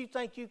things that you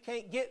think you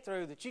can't get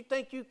through, that you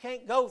think you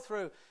can't go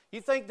through.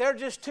 You think they're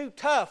just too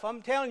tough.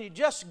 I'm telling you,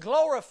 just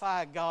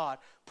glorify God.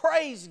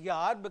 Praise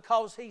God,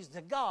 because He's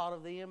the God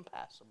of the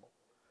impassable.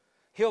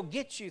 He'll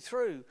get you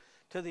through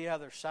to the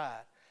other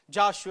side.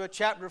 Joshua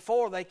chapter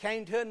 4, they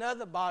came to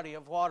another body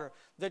of water,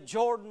 the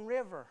Jordan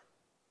River.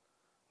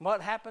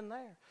 What happened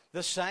there?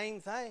 The same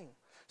thing.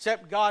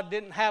 Except God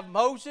didn't have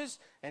Moses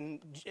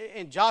and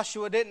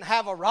Joshua didn't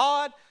have a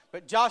rod,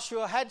 but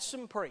Joshua had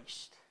some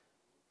priests.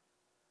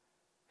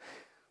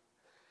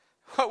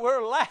 What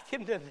we're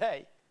lacking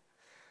today,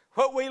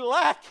 what we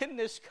lack in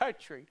this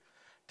country,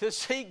 to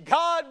see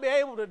God be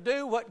able to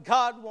do what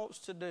God wants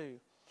to do,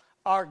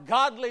 are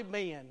godly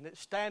men that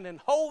stand and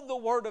hold the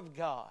Word of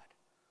God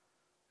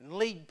and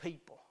lead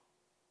people.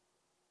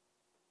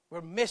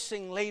 We're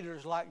missing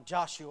leaders like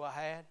Joshua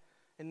had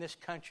in this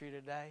country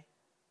today.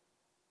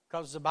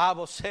 Because the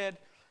Bible said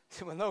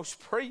that when those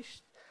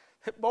priests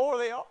that bore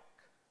the ark,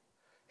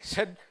 he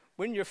said,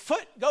 when your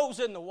foot goes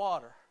in the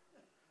water,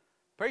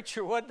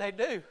 preacher, what'd they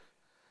do?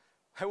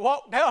 They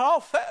walked down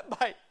off that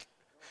bank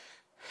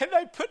and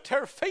they put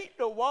their feet in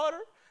the water,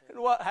 and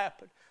what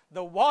happened?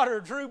 The water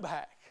drew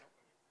back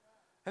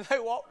and they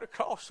walked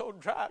across on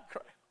dry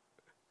ground.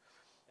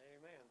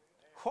 Amen.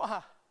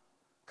 Why?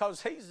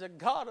 Because He's the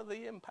God of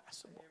the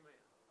impassable. Amen.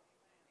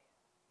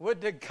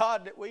 Would to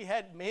God that we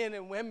had men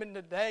and women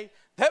today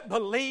that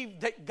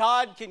believed that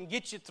God can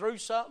get you through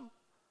something.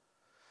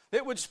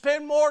 That would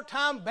spend more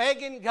time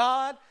begging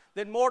God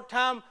than more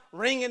time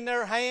wringing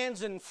their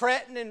hands and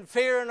fretting and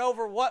fearing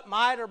over what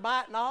might or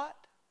might not.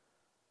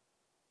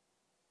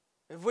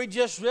 If we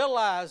just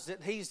realize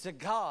that He's the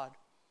God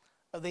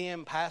of the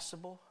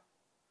impassable.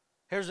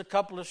 Here's a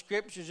couple of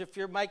scriptures. If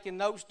you're making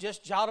notes,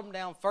 just jot them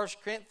down. 1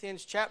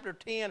 Corinthians chapter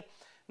 10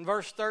 and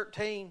verse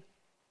 13.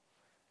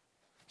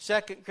 2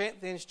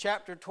 Corinthians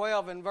chapter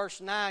 12 and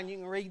verse 9. You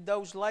can read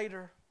those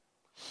later.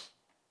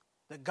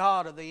 The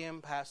God of the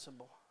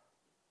impassable.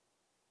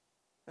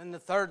 And the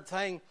third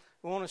thing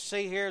we want to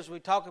see here as we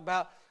talk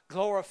about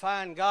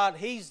glorifying God,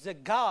 He's the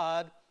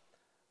God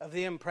of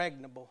the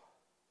impregnable.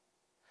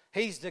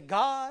 He's the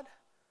God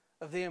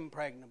of the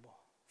impregnable.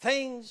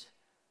 Things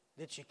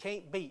that you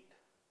can't beat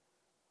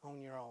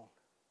on your own.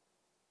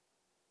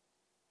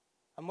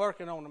 I'm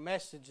working on a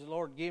message the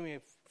Lord gave me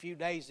a few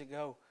days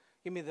ago.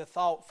 Give me the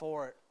thought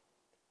for it.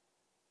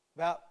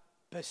 About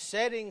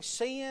besetting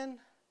sin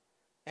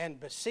and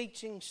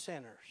beseeching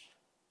sinners.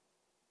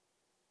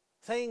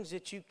 Things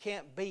that you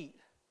can't beat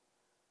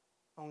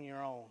on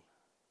your own.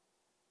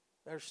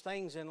 There's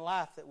things in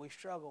life that we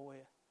struggle with.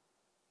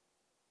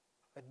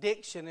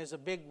 Addiction is a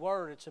big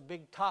word. It's a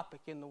big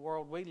topic in the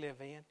world we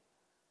live in.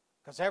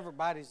 Because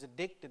everybody's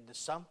addicted to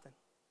something.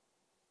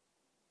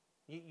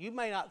 You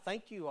may not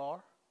think you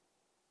are.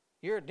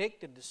 You're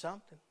addicted to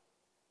something.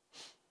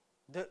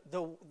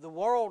 The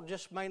world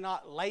just may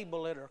not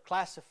label it or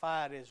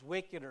classify it as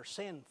wicked or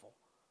sinful.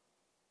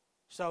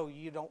 So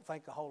you don't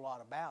think a whole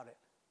lot about it.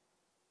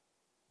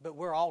 But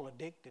we're all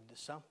addicted to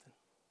something.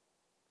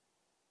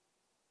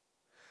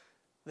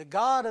 The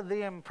God of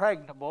the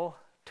impregnable,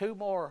 two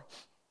more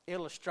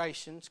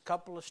illustrations,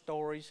 couple of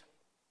stories.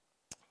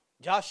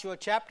 Joshua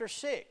chapter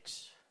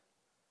 6.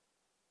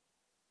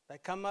 They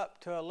come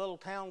up to a little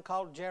town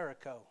called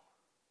Jericho.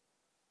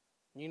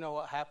 You know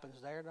what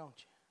happens there, don't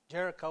you?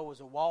 Jericho was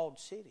a walled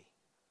city.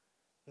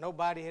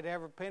 Nobody had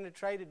ever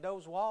penetrated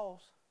those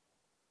walls.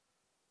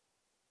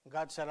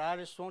 God said, I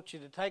just want you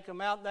to take them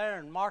out there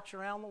and march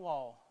around the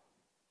wall.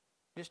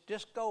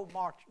 Just go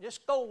march.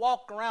 Just go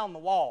walk around the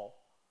wall.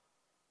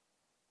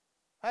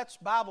 That's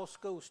Bible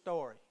school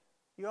story.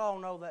 You all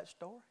know that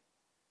story.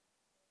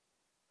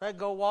 They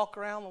go walk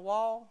around the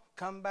wall,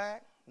 come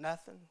back,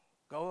 nothing.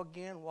 Go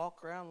again,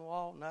 walk around the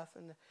wall,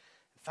 nothing. And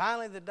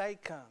finally the day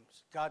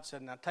comes. God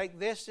said, now take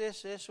this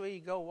way.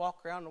 You go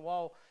walk around the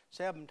wall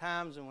 7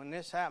 times, and when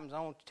this happens, I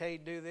want to tell you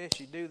to do this,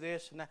 you do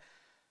this, and that.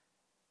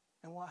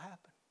 And what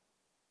happened?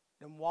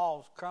 Them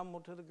walls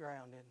crumbled to the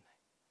ground, didn't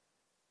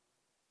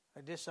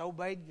they? They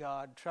disobeyed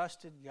God,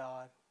 trusted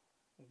God,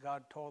 and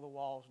God tore the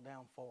walls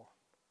down for them.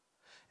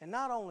 And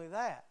not only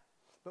that,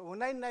 but when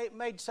they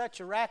made such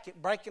a racket,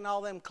 breaking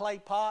all them clay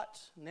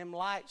pots and them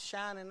lights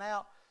shining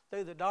out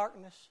through the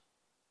darkness,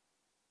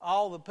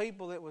 all the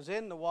people that was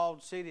in the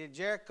walled city of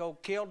Jericho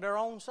killed their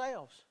own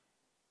selves.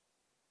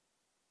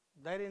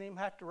 They didn't even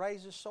have to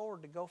raise a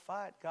sword to go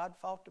fight. God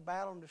fought the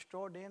battle and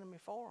destroyed the enemy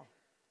for them.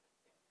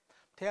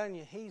 I'm telling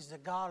you, He's the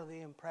God of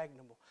the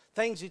impregnable.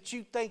 Things that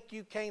you think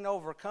you can't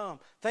overcome,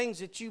 things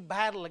that you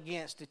battle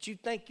against, that you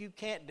think you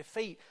can't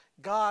defeat,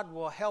 God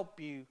will help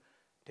you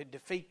to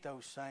defeat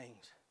those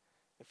things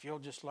if you'll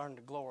just learn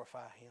to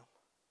glorify Him.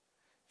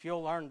 If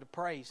you'll learn to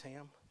praise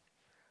Him.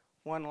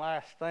 One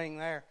last thing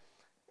there.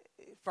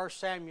 1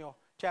 Samuel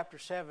chapter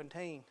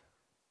 17.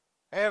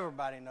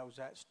 Everybody knows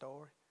that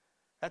story.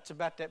 That's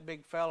about that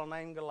big fella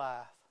named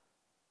Goliath.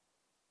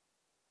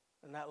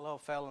 And that little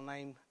fella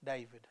named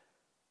David.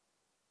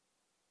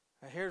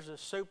 Now here's a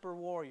super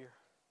warrior.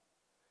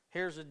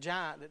 Here's a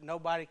giant that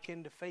nobody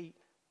can defeat.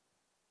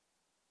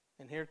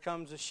 And here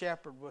comes a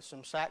shepherd with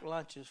some sack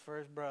lunches for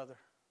his brother.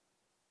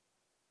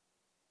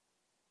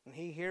 And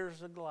he hears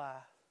the Goliath.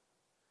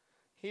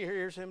 He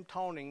hears him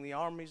taunting the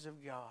armies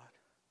of God.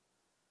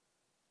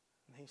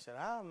 And he said,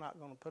 I'm not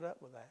going to put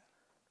up with that.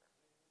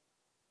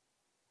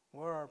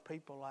 Where are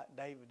people like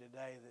David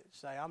today that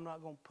say, I'm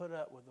not going to put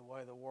up with the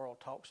way the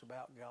world talks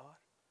about God?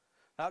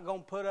 Not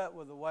going to put up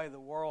with the way the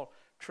world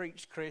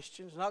treats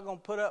Christians. Not going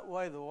to put up with the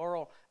way the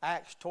world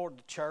acts toward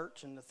the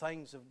church and the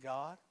things of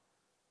God.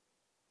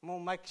 I'm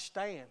going to make a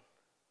stand.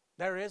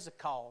 There is a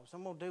cause.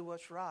 I'm going to do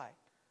what's right.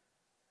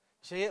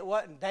 See, it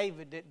wasn't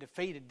David that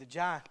defeated the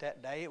giant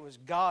that day. It was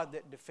God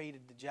that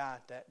defeated the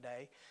giant that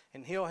day.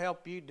 And He'll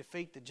help you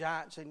defeat the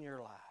giants in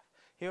your life.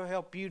 He'll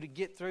help you to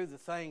get through the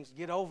things,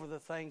 get over the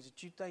things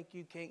that you think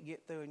you can't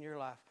get through in your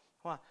life.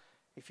 Why?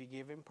 If you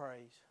give Him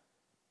praise.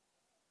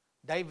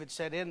 David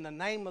said, in the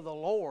name of the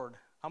Lord,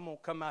 I'm going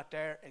to come out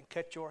there and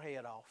cut your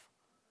head off.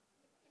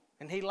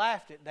 And He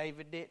laughed at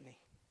David, didn't he?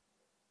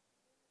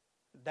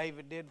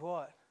 David did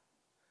what?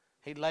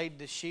 He laid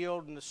the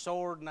shield and the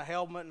sword and the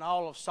helmet and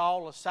all of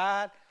Saul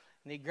aside,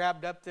 and he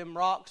grabbed up them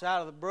rocks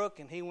out of the brook,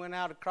 and he went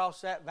out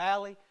across that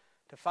valley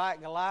to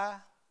fight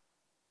Goliath.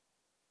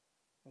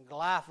 And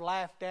Goliath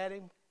laughed at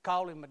him,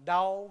 called him a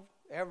dog,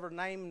 every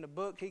name in the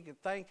book he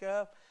could think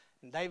of.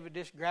 And David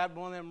just grabbed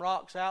one of them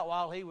rocks out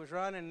while he was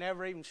running,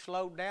 never even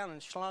slowed down,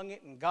 and slung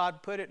it, and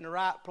God put it in the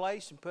right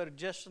place and put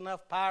just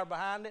enough power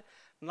behind it,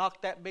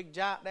 knocked that big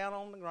giant down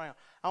on the ground.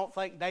 I don't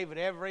think David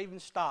ever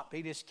even stopped.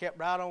 He just kept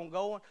right on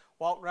going,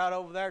 walked right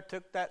over there,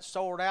 took that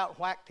sword out,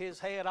 whacked his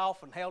head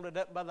off, and held it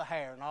up by the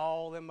hair. And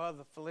all them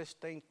other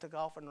Philistines took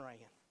off and ran.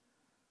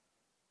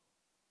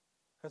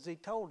 Because he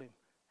told him,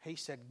 he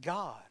said,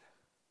 God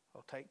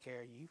will take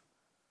care of you.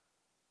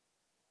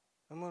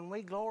 And when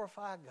we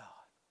glorify God,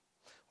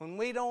 when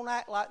we don't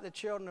act like the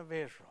children of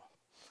Israel,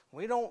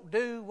 we don't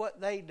do what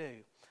they do,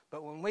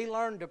 but when we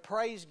learn to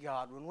praise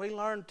God, when we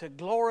learn to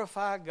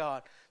glorify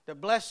God, the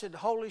blessed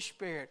Holy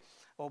Spirit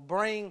will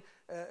bring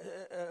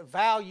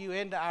value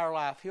into our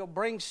life. He'll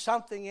bring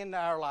something into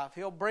our life.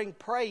 He'll bring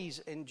praise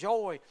and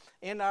joy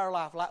into our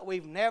life like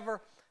we've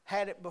never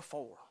had it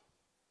before.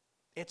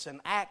 It's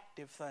an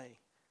active thing.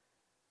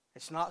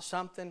 It's not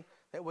something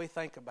that we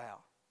think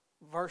about.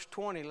 Verse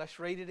 20, let's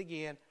read it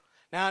again.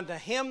 Now unto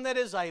Him that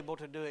is able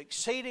to do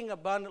exceeding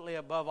abundantly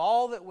above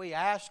all that we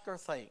ask or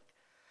think,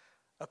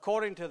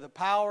 according to the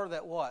power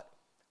that what?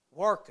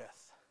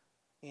 Worketh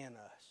in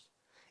us.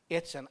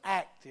 It's an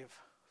active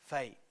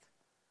faith.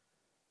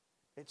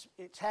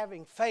 It's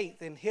having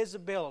faith in His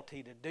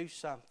ability to do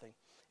something.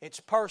 It's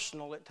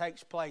personal. It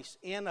takes place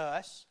in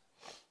us.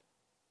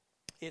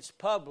 It's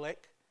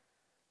public.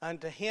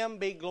 Unto Him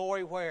be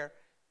glory where?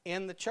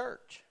 In the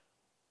church.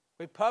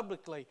 We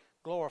publicly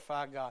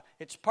glorify God.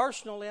 It's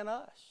personal in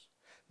us.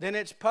 Then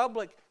it's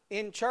public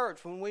in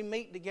church when we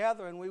meet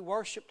together and we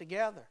worship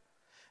together.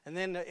 And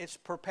then it's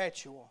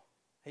perpetual.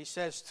 He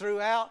says,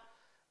 throughout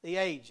the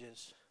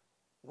ages,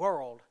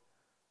 world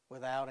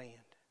without end.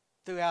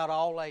 Throughout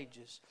all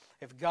ages.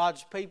 If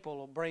God's people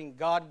will bring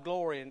God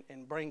glory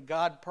and bring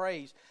God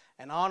praise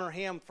and honor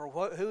Him for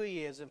who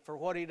He is and for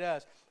what He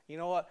does, you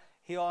know what?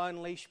 He'll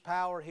unleash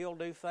power. He'll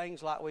do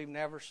things like we've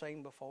never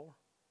seen before.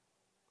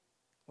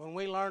 When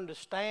we learn to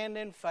stand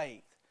in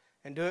faith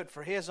and do it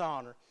for His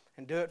honor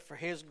and do it for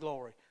His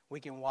glory, we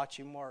can watch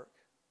Him work.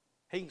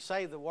 He can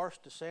save the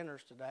worst of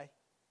sinners today.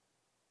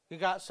 You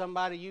got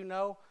somebody you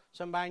know,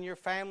 somebody in your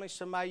family,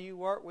 somebody you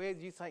work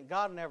with, you think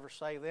God never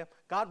saved them.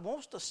 God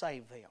wants to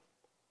save them.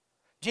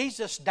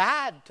 Jesus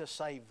died to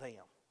save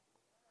them.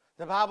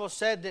 The Bible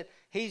said that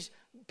He's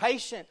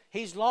patient,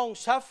 He's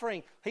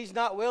long-suffering. He's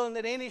not willing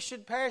that any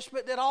should perish,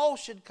 but that all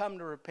should come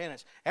to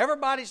repentance.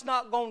 Everybody's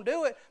not going to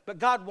do it, but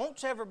God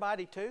wants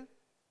everybody to.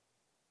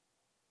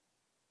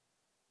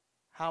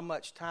 How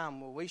much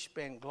time will we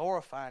spend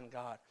glorifying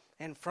God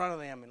in front of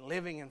them and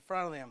living in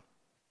front of them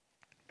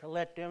to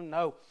let them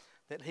know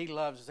that He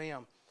loves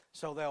them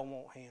so they'll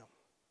want Him?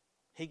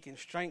 He can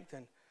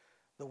strengthen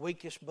the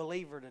weakest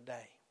believer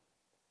today.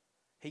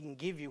 He can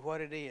give you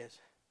what it is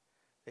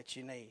that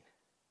you need.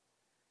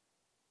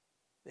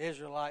 The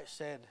Israelites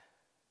said,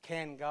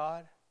 can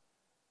God?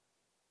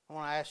 I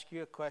want to ask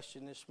you a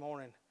question this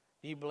morning.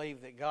 Do you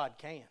believe that God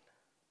can?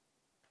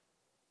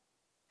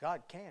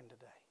 God can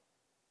today.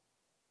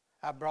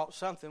 I brought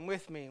something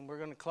with me, and we're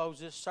going to close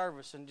this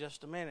service in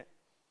just a minute.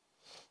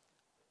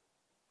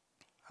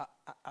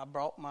 I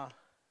brought my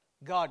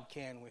God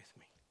can with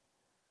me,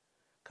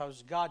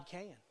 because God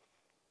can.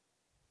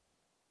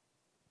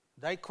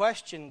 They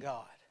question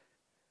God.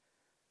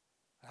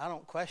 I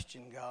don't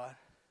question God.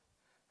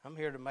 I'm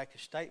here to make a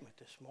statement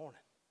this morning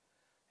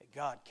that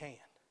God can.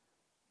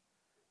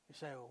 You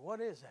say, well,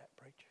 what is that,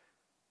 preacher?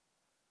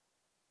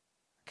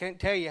 I can't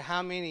tell you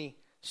how many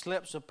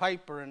slips of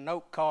paper and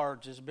note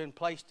cards has been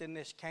placed in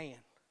this can.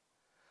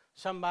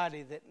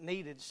 Somebody that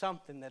needed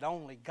something that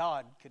only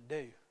God could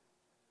do.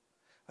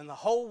 And the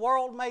whole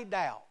world may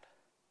doubt,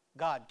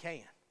 God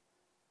can.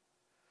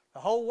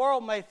 The whole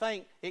world may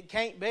think it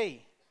can't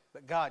be,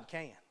 but God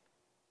can.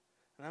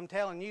 And I'm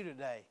telling you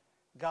today,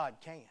 God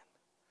can.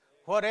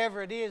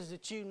 Whatever it is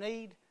that you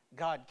need,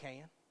 God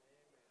can.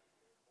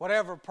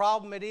 Whatever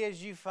problem it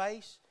is you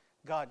face,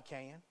 God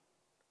can.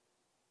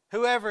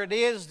 Whoever it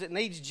is that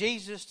needs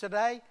Jesus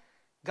today,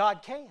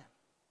 God can.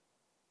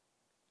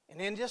 And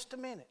in just a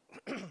minute,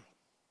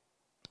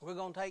 we're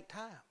going to take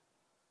time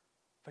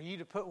for you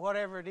to put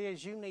whatever it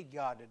is you need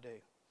God to do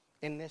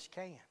in this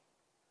can.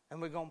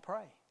 And we're going to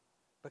pray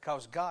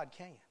because God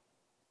can.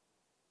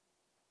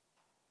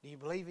 Do you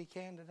believe He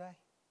can today?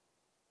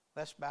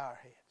 Let's bow our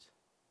heads.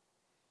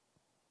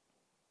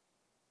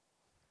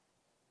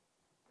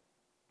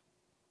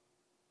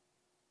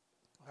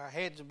 Our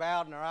heads are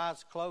bowed and our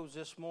eyes closed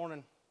this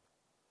morning.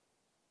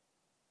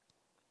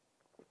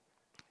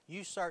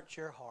 You search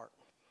your heart.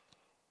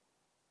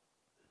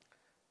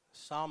 The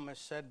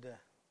psalmist said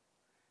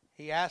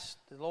he asked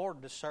the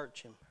Lord to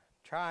search him,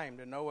 try him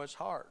to know his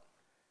heart,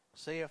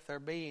 see if there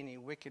be any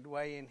wicked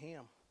way in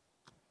him.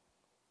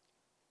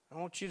 I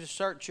want you to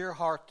search your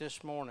heart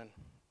this morning.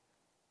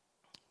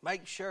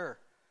 Make sure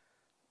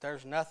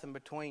there's nothing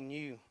between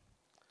you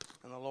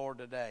and the Lord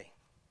today.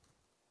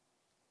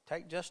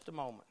 Take just a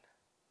moment.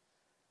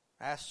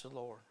 Ask the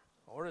Lord,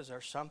 Lord, is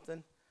there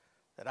something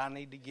that I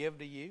need to give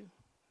to you?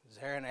 Is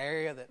there an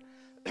area that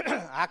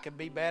I could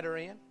be better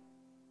in?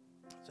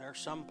 Is there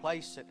some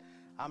place that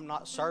I'm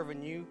not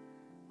serving you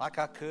like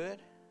I could?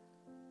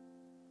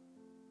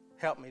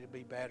 Help me to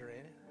be better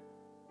in it.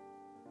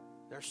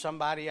 There's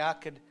somebody I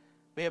could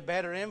be a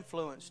better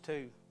influence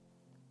to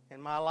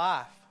in my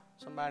life.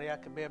 Somebody I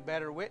could be a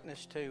better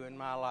witness to in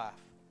my life.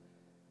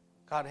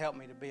 God, help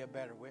me to be a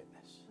better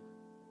witness.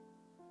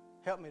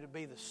 Help me to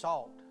be the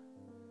salt,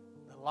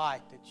 the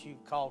light that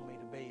you've called me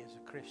to be as a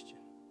Christian.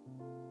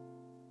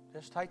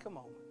 Just take a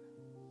moment.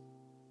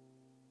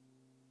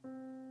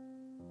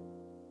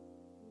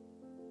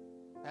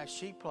 As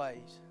she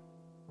plays,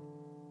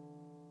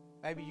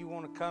 maybe you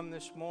want to come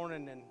this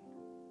morning and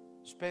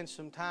spend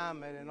some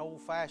time at an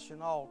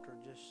old-fashioned altar,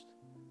 just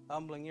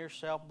humbling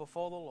yourself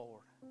before the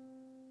Lord,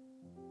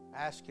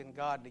 asking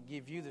God to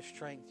give you the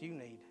strength you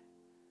need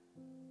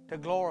to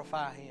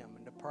glorify Him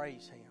and to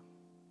praise Him.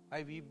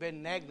 Maybe you've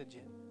been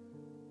negligent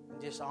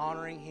in just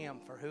honoring Him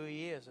for who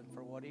He is and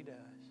for what He does.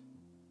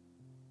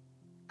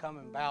 Come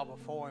and bow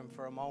before Him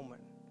for a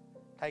moment.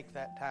 Take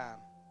that time.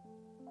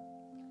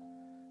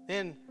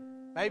 Then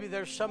maybe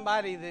there's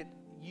somebody that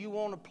you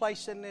want to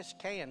place in this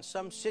can,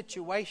 some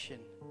situation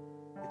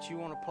that you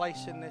want to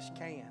place in this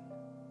can.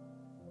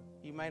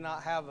 You may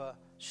not have a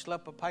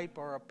slip of paper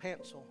or a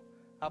pencil.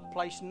 I've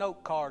placed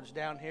note cards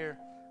down here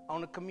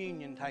on the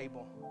communion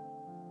table.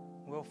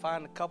 We'll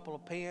find a couple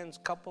of pens,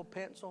 couple of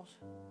pencils.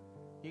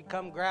 You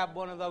come grab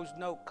one of those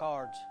note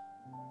cards.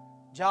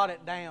 Jot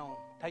it down.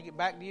 Take it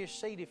back to your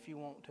seat if you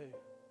want to.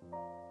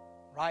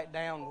 Write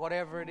down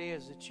whatever it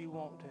is that you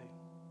want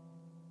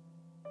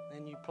to.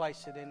 Then you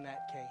place it in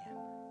that can.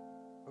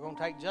 We're going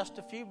to take just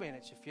a few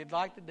minutes. If you'd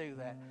like to do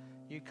that,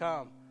 you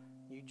come.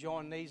 You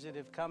join these that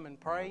have come and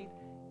prayed.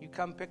 You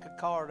come pick a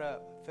card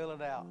up, fill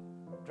it out,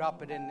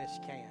 drop it in this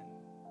can.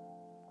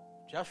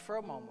 Just for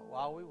a moment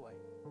while we wait.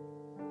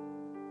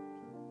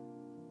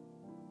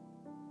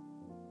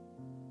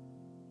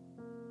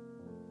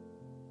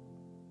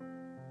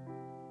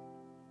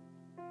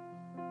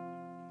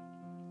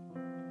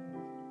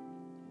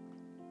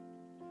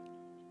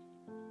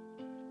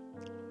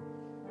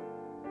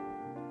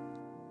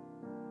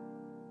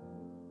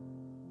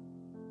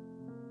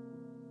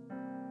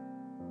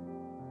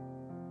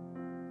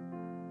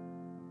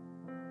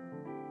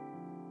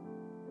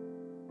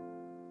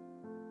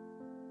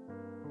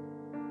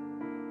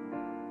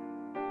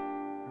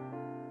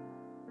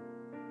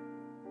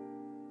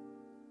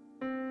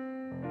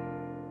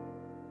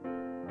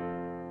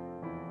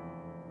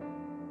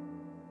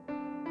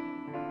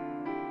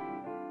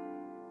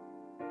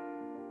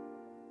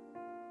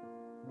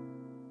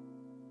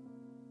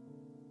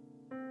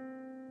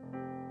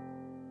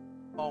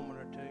 Moment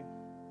or two.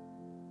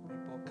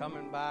 People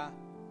coming by,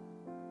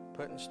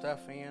 putting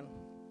stuff in.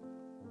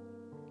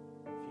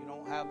 If you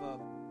don't have a,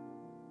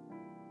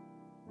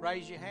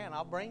 raise your hand,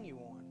 I'll bring you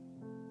one.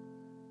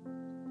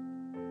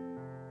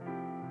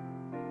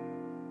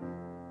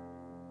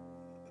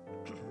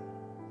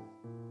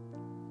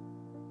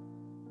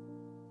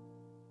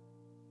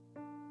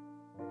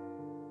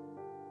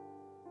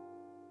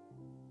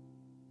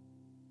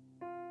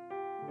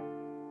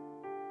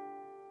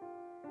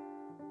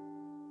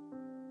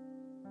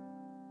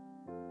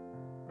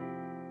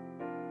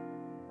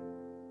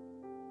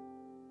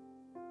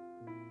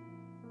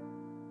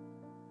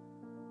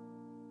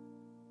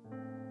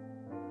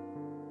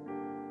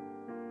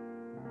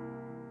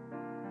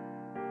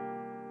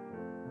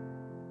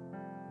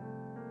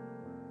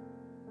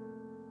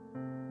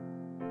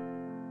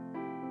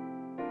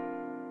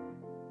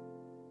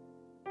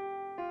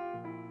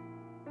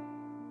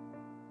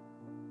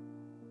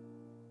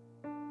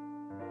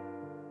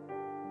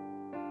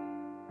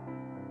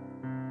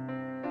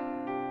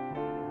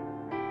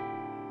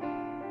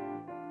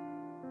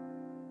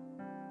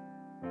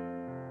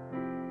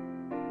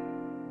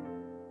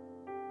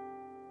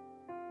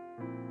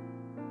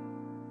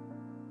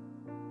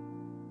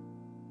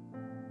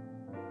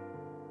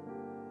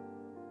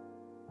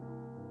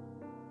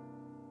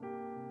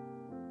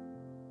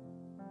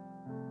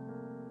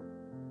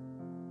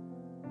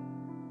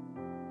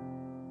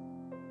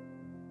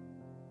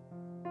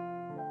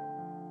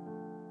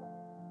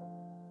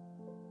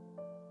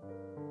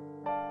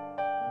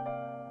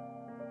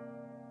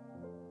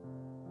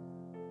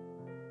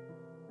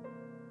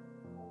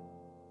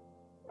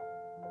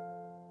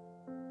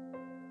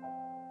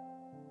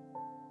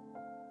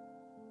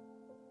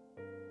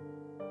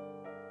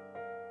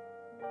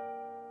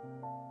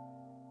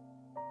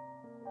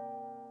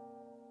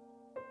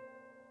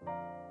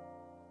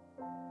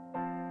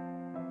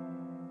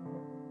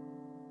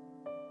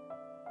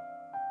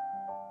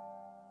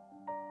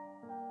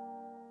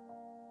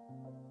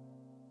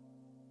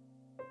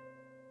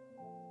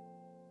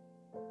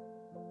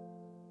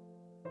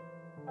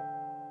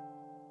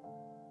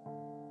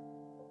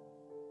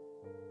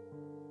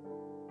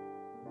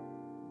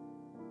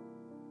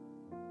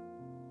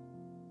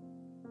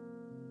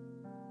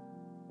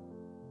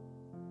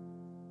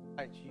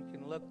 You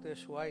can look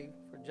this way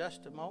for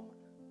just a moment.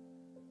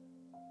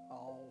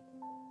 All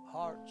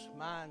hearts,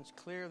 minds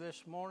clear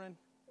this morning.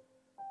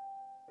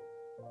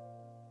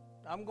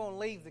 I'm going to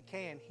leave the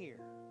can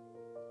here.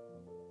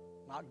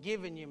 Not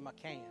giving you my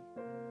can.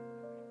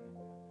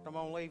 I'm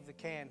going to leave the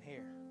can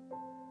here.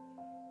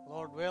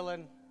 Lord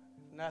willing,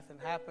 if nothing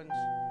happens,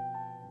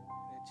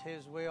 it's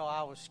His will.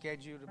 I was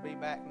scheduled to be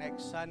back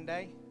next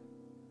Sunday.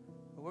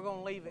 But we're going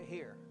to leave it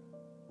here.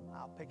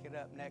 I'll pick it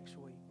up next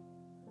week.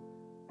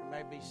 There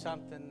may be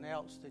something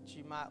else that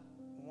you might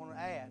want to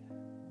add.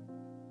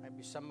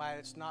 Maybe somebody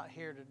that's not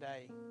here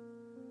today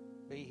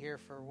be here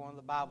for one of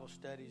the Bible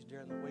studies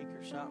during the week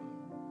or something.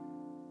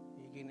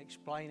 You can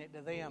explain it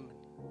to them, and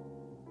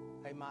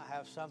they might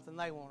have something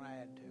they want to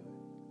add to it.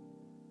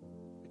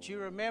 But you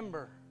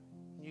remember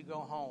when you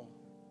go home,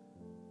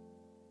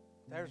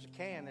 there's a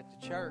can at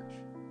the church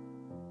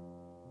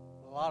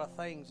with a lot of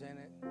things in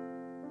it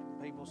from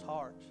people's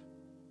hearts.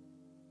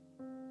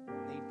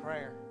 Need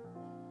prayer.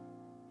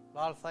 A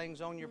lot of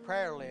things on your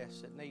prayer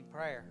list that need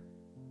prayer.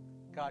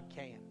 God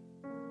can.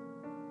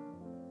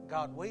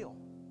 God will.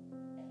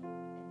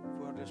 If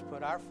we'll just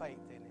put our faith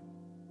in Him.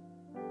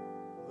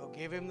 We'll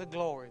give Him the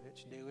glory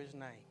that's due His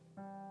name.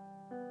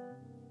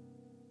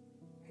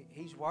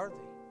 He's worthy.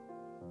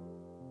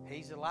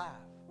 He's alive.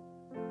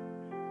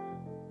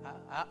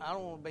 I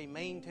don't want to be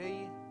mean to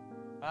you,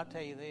 but I'll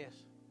tell you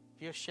this.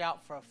 If you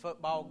shout for a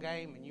football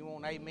game and you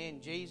want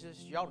amen Jesus,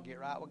 you ought to get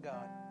right with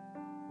God.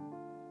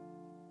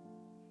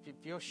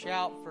 If you'll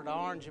shout for the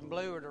orange and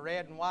blue or the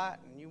red and white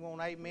and you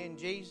want amen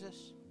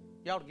Jesus,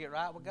 you ought to get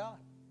right with God.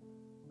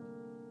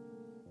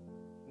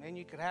 And then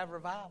you could have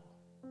revival.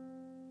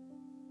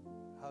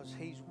 Because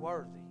He's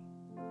worthy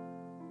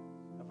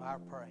of our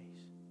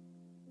praise.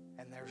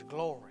 And there's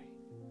glory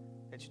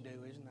that's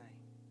due His name.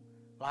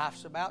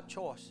 Life's about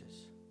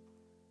choices.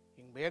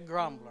 You can be a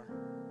grumbler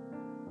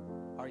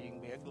or you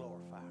can be a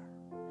glorifier.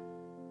 You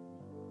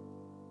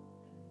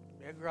can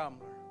be a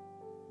grumbler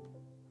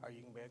or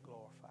you can be a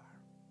glorifier.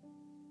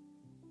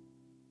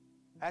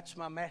 That's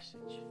my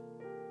message.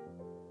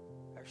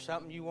 There's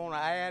something you want to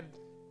add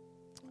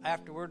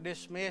after we're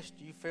dismissed,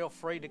 you feel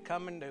free to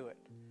come and do it.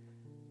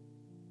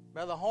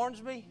 Brother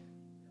Hornsby,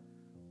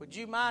 would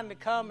you mind to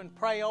come and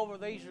pray over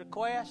these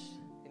requests?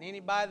 And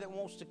anybody that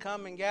wants to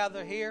come and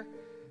gather here,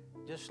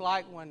 just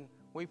like when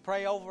we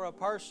pray over a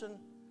person,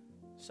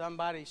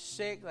 somebody's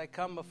sick, they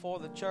come before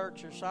the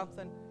church or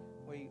something,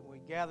 we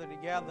gather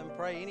together and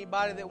pray.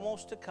 Anybody that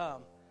wants to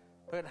come,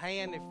 put a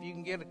hand, if you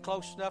can get it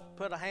close enough to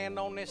put a hand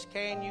on this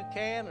can, you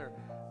can, or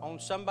on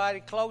somebody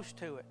close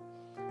to it.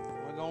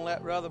 We're going to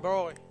let Brother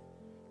Broy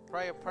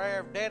pray a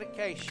prayer of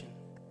dedication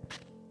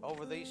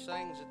over these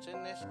things that's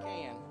in this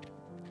can.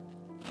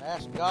 And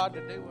ask God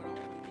to do what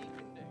only He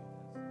can do.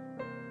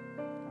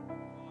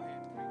 Go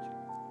ahead, preacher.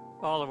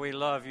 Father, we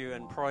love you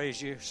and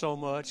praise you so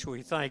much.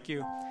 We thank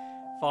you,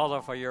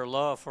 Father, for your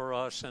love for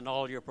us and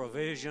all your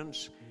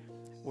provisions.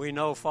 We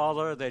know,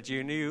 Father, that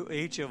you knew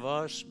each of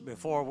us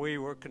before we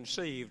were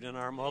conceived in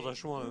our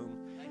mother's womb,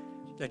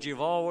 that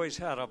you've always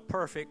had a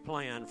perfect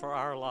plan for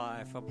our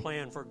life, a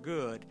plan for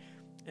good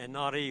and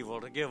not evil,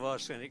 to give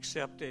us an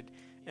accepted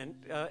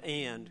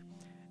end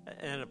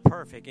and a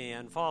perfect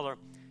end. Father,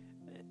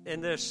 in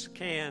this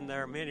can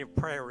there are many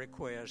prayer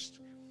requests.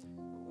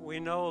 We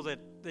know that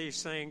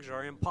these things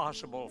are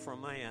impossible for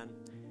man,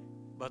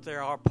 but they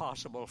are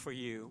possible for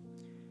you.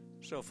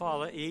 So,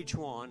 Father, each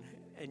one,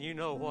 and you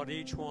know what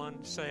each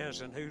one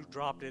says and who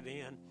dropped it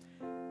in.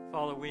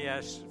 Father, we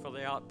ask for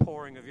the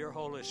outpouring of your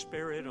Holy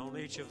Spirit on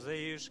each of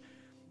these,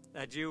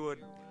 that you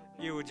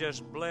would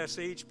just bless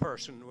each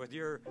person with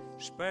your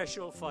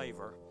special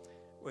favor,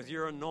 with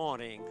your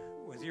anointing,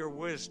 with your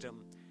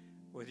wisdom,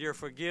 with your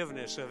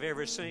forgiveness of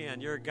every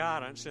sin, your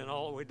guidance in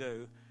all we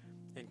do,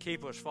 and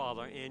keep us,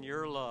 Father, in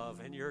your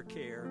love and your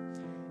care.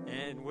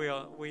 And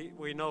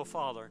we know,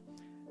 Father,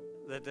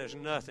 that there's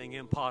nothing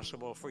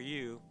impossible for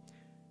you.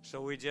 So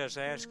we just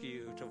ask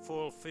you to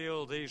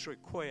fulfill these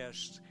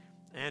requests,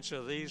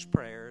 answer these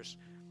prayers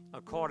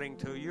according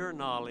to your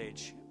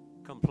knowledge,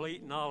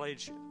 complete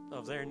knowledge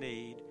of their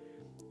need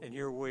and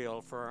your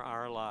will for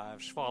our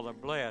lives. Father,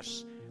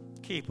 bless,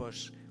 keep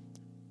us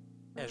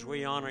as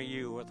we honor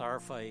you with our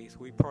faith.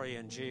 We pray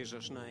in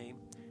Jesus' name.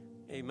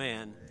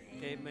 Amen.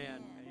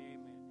 Amen.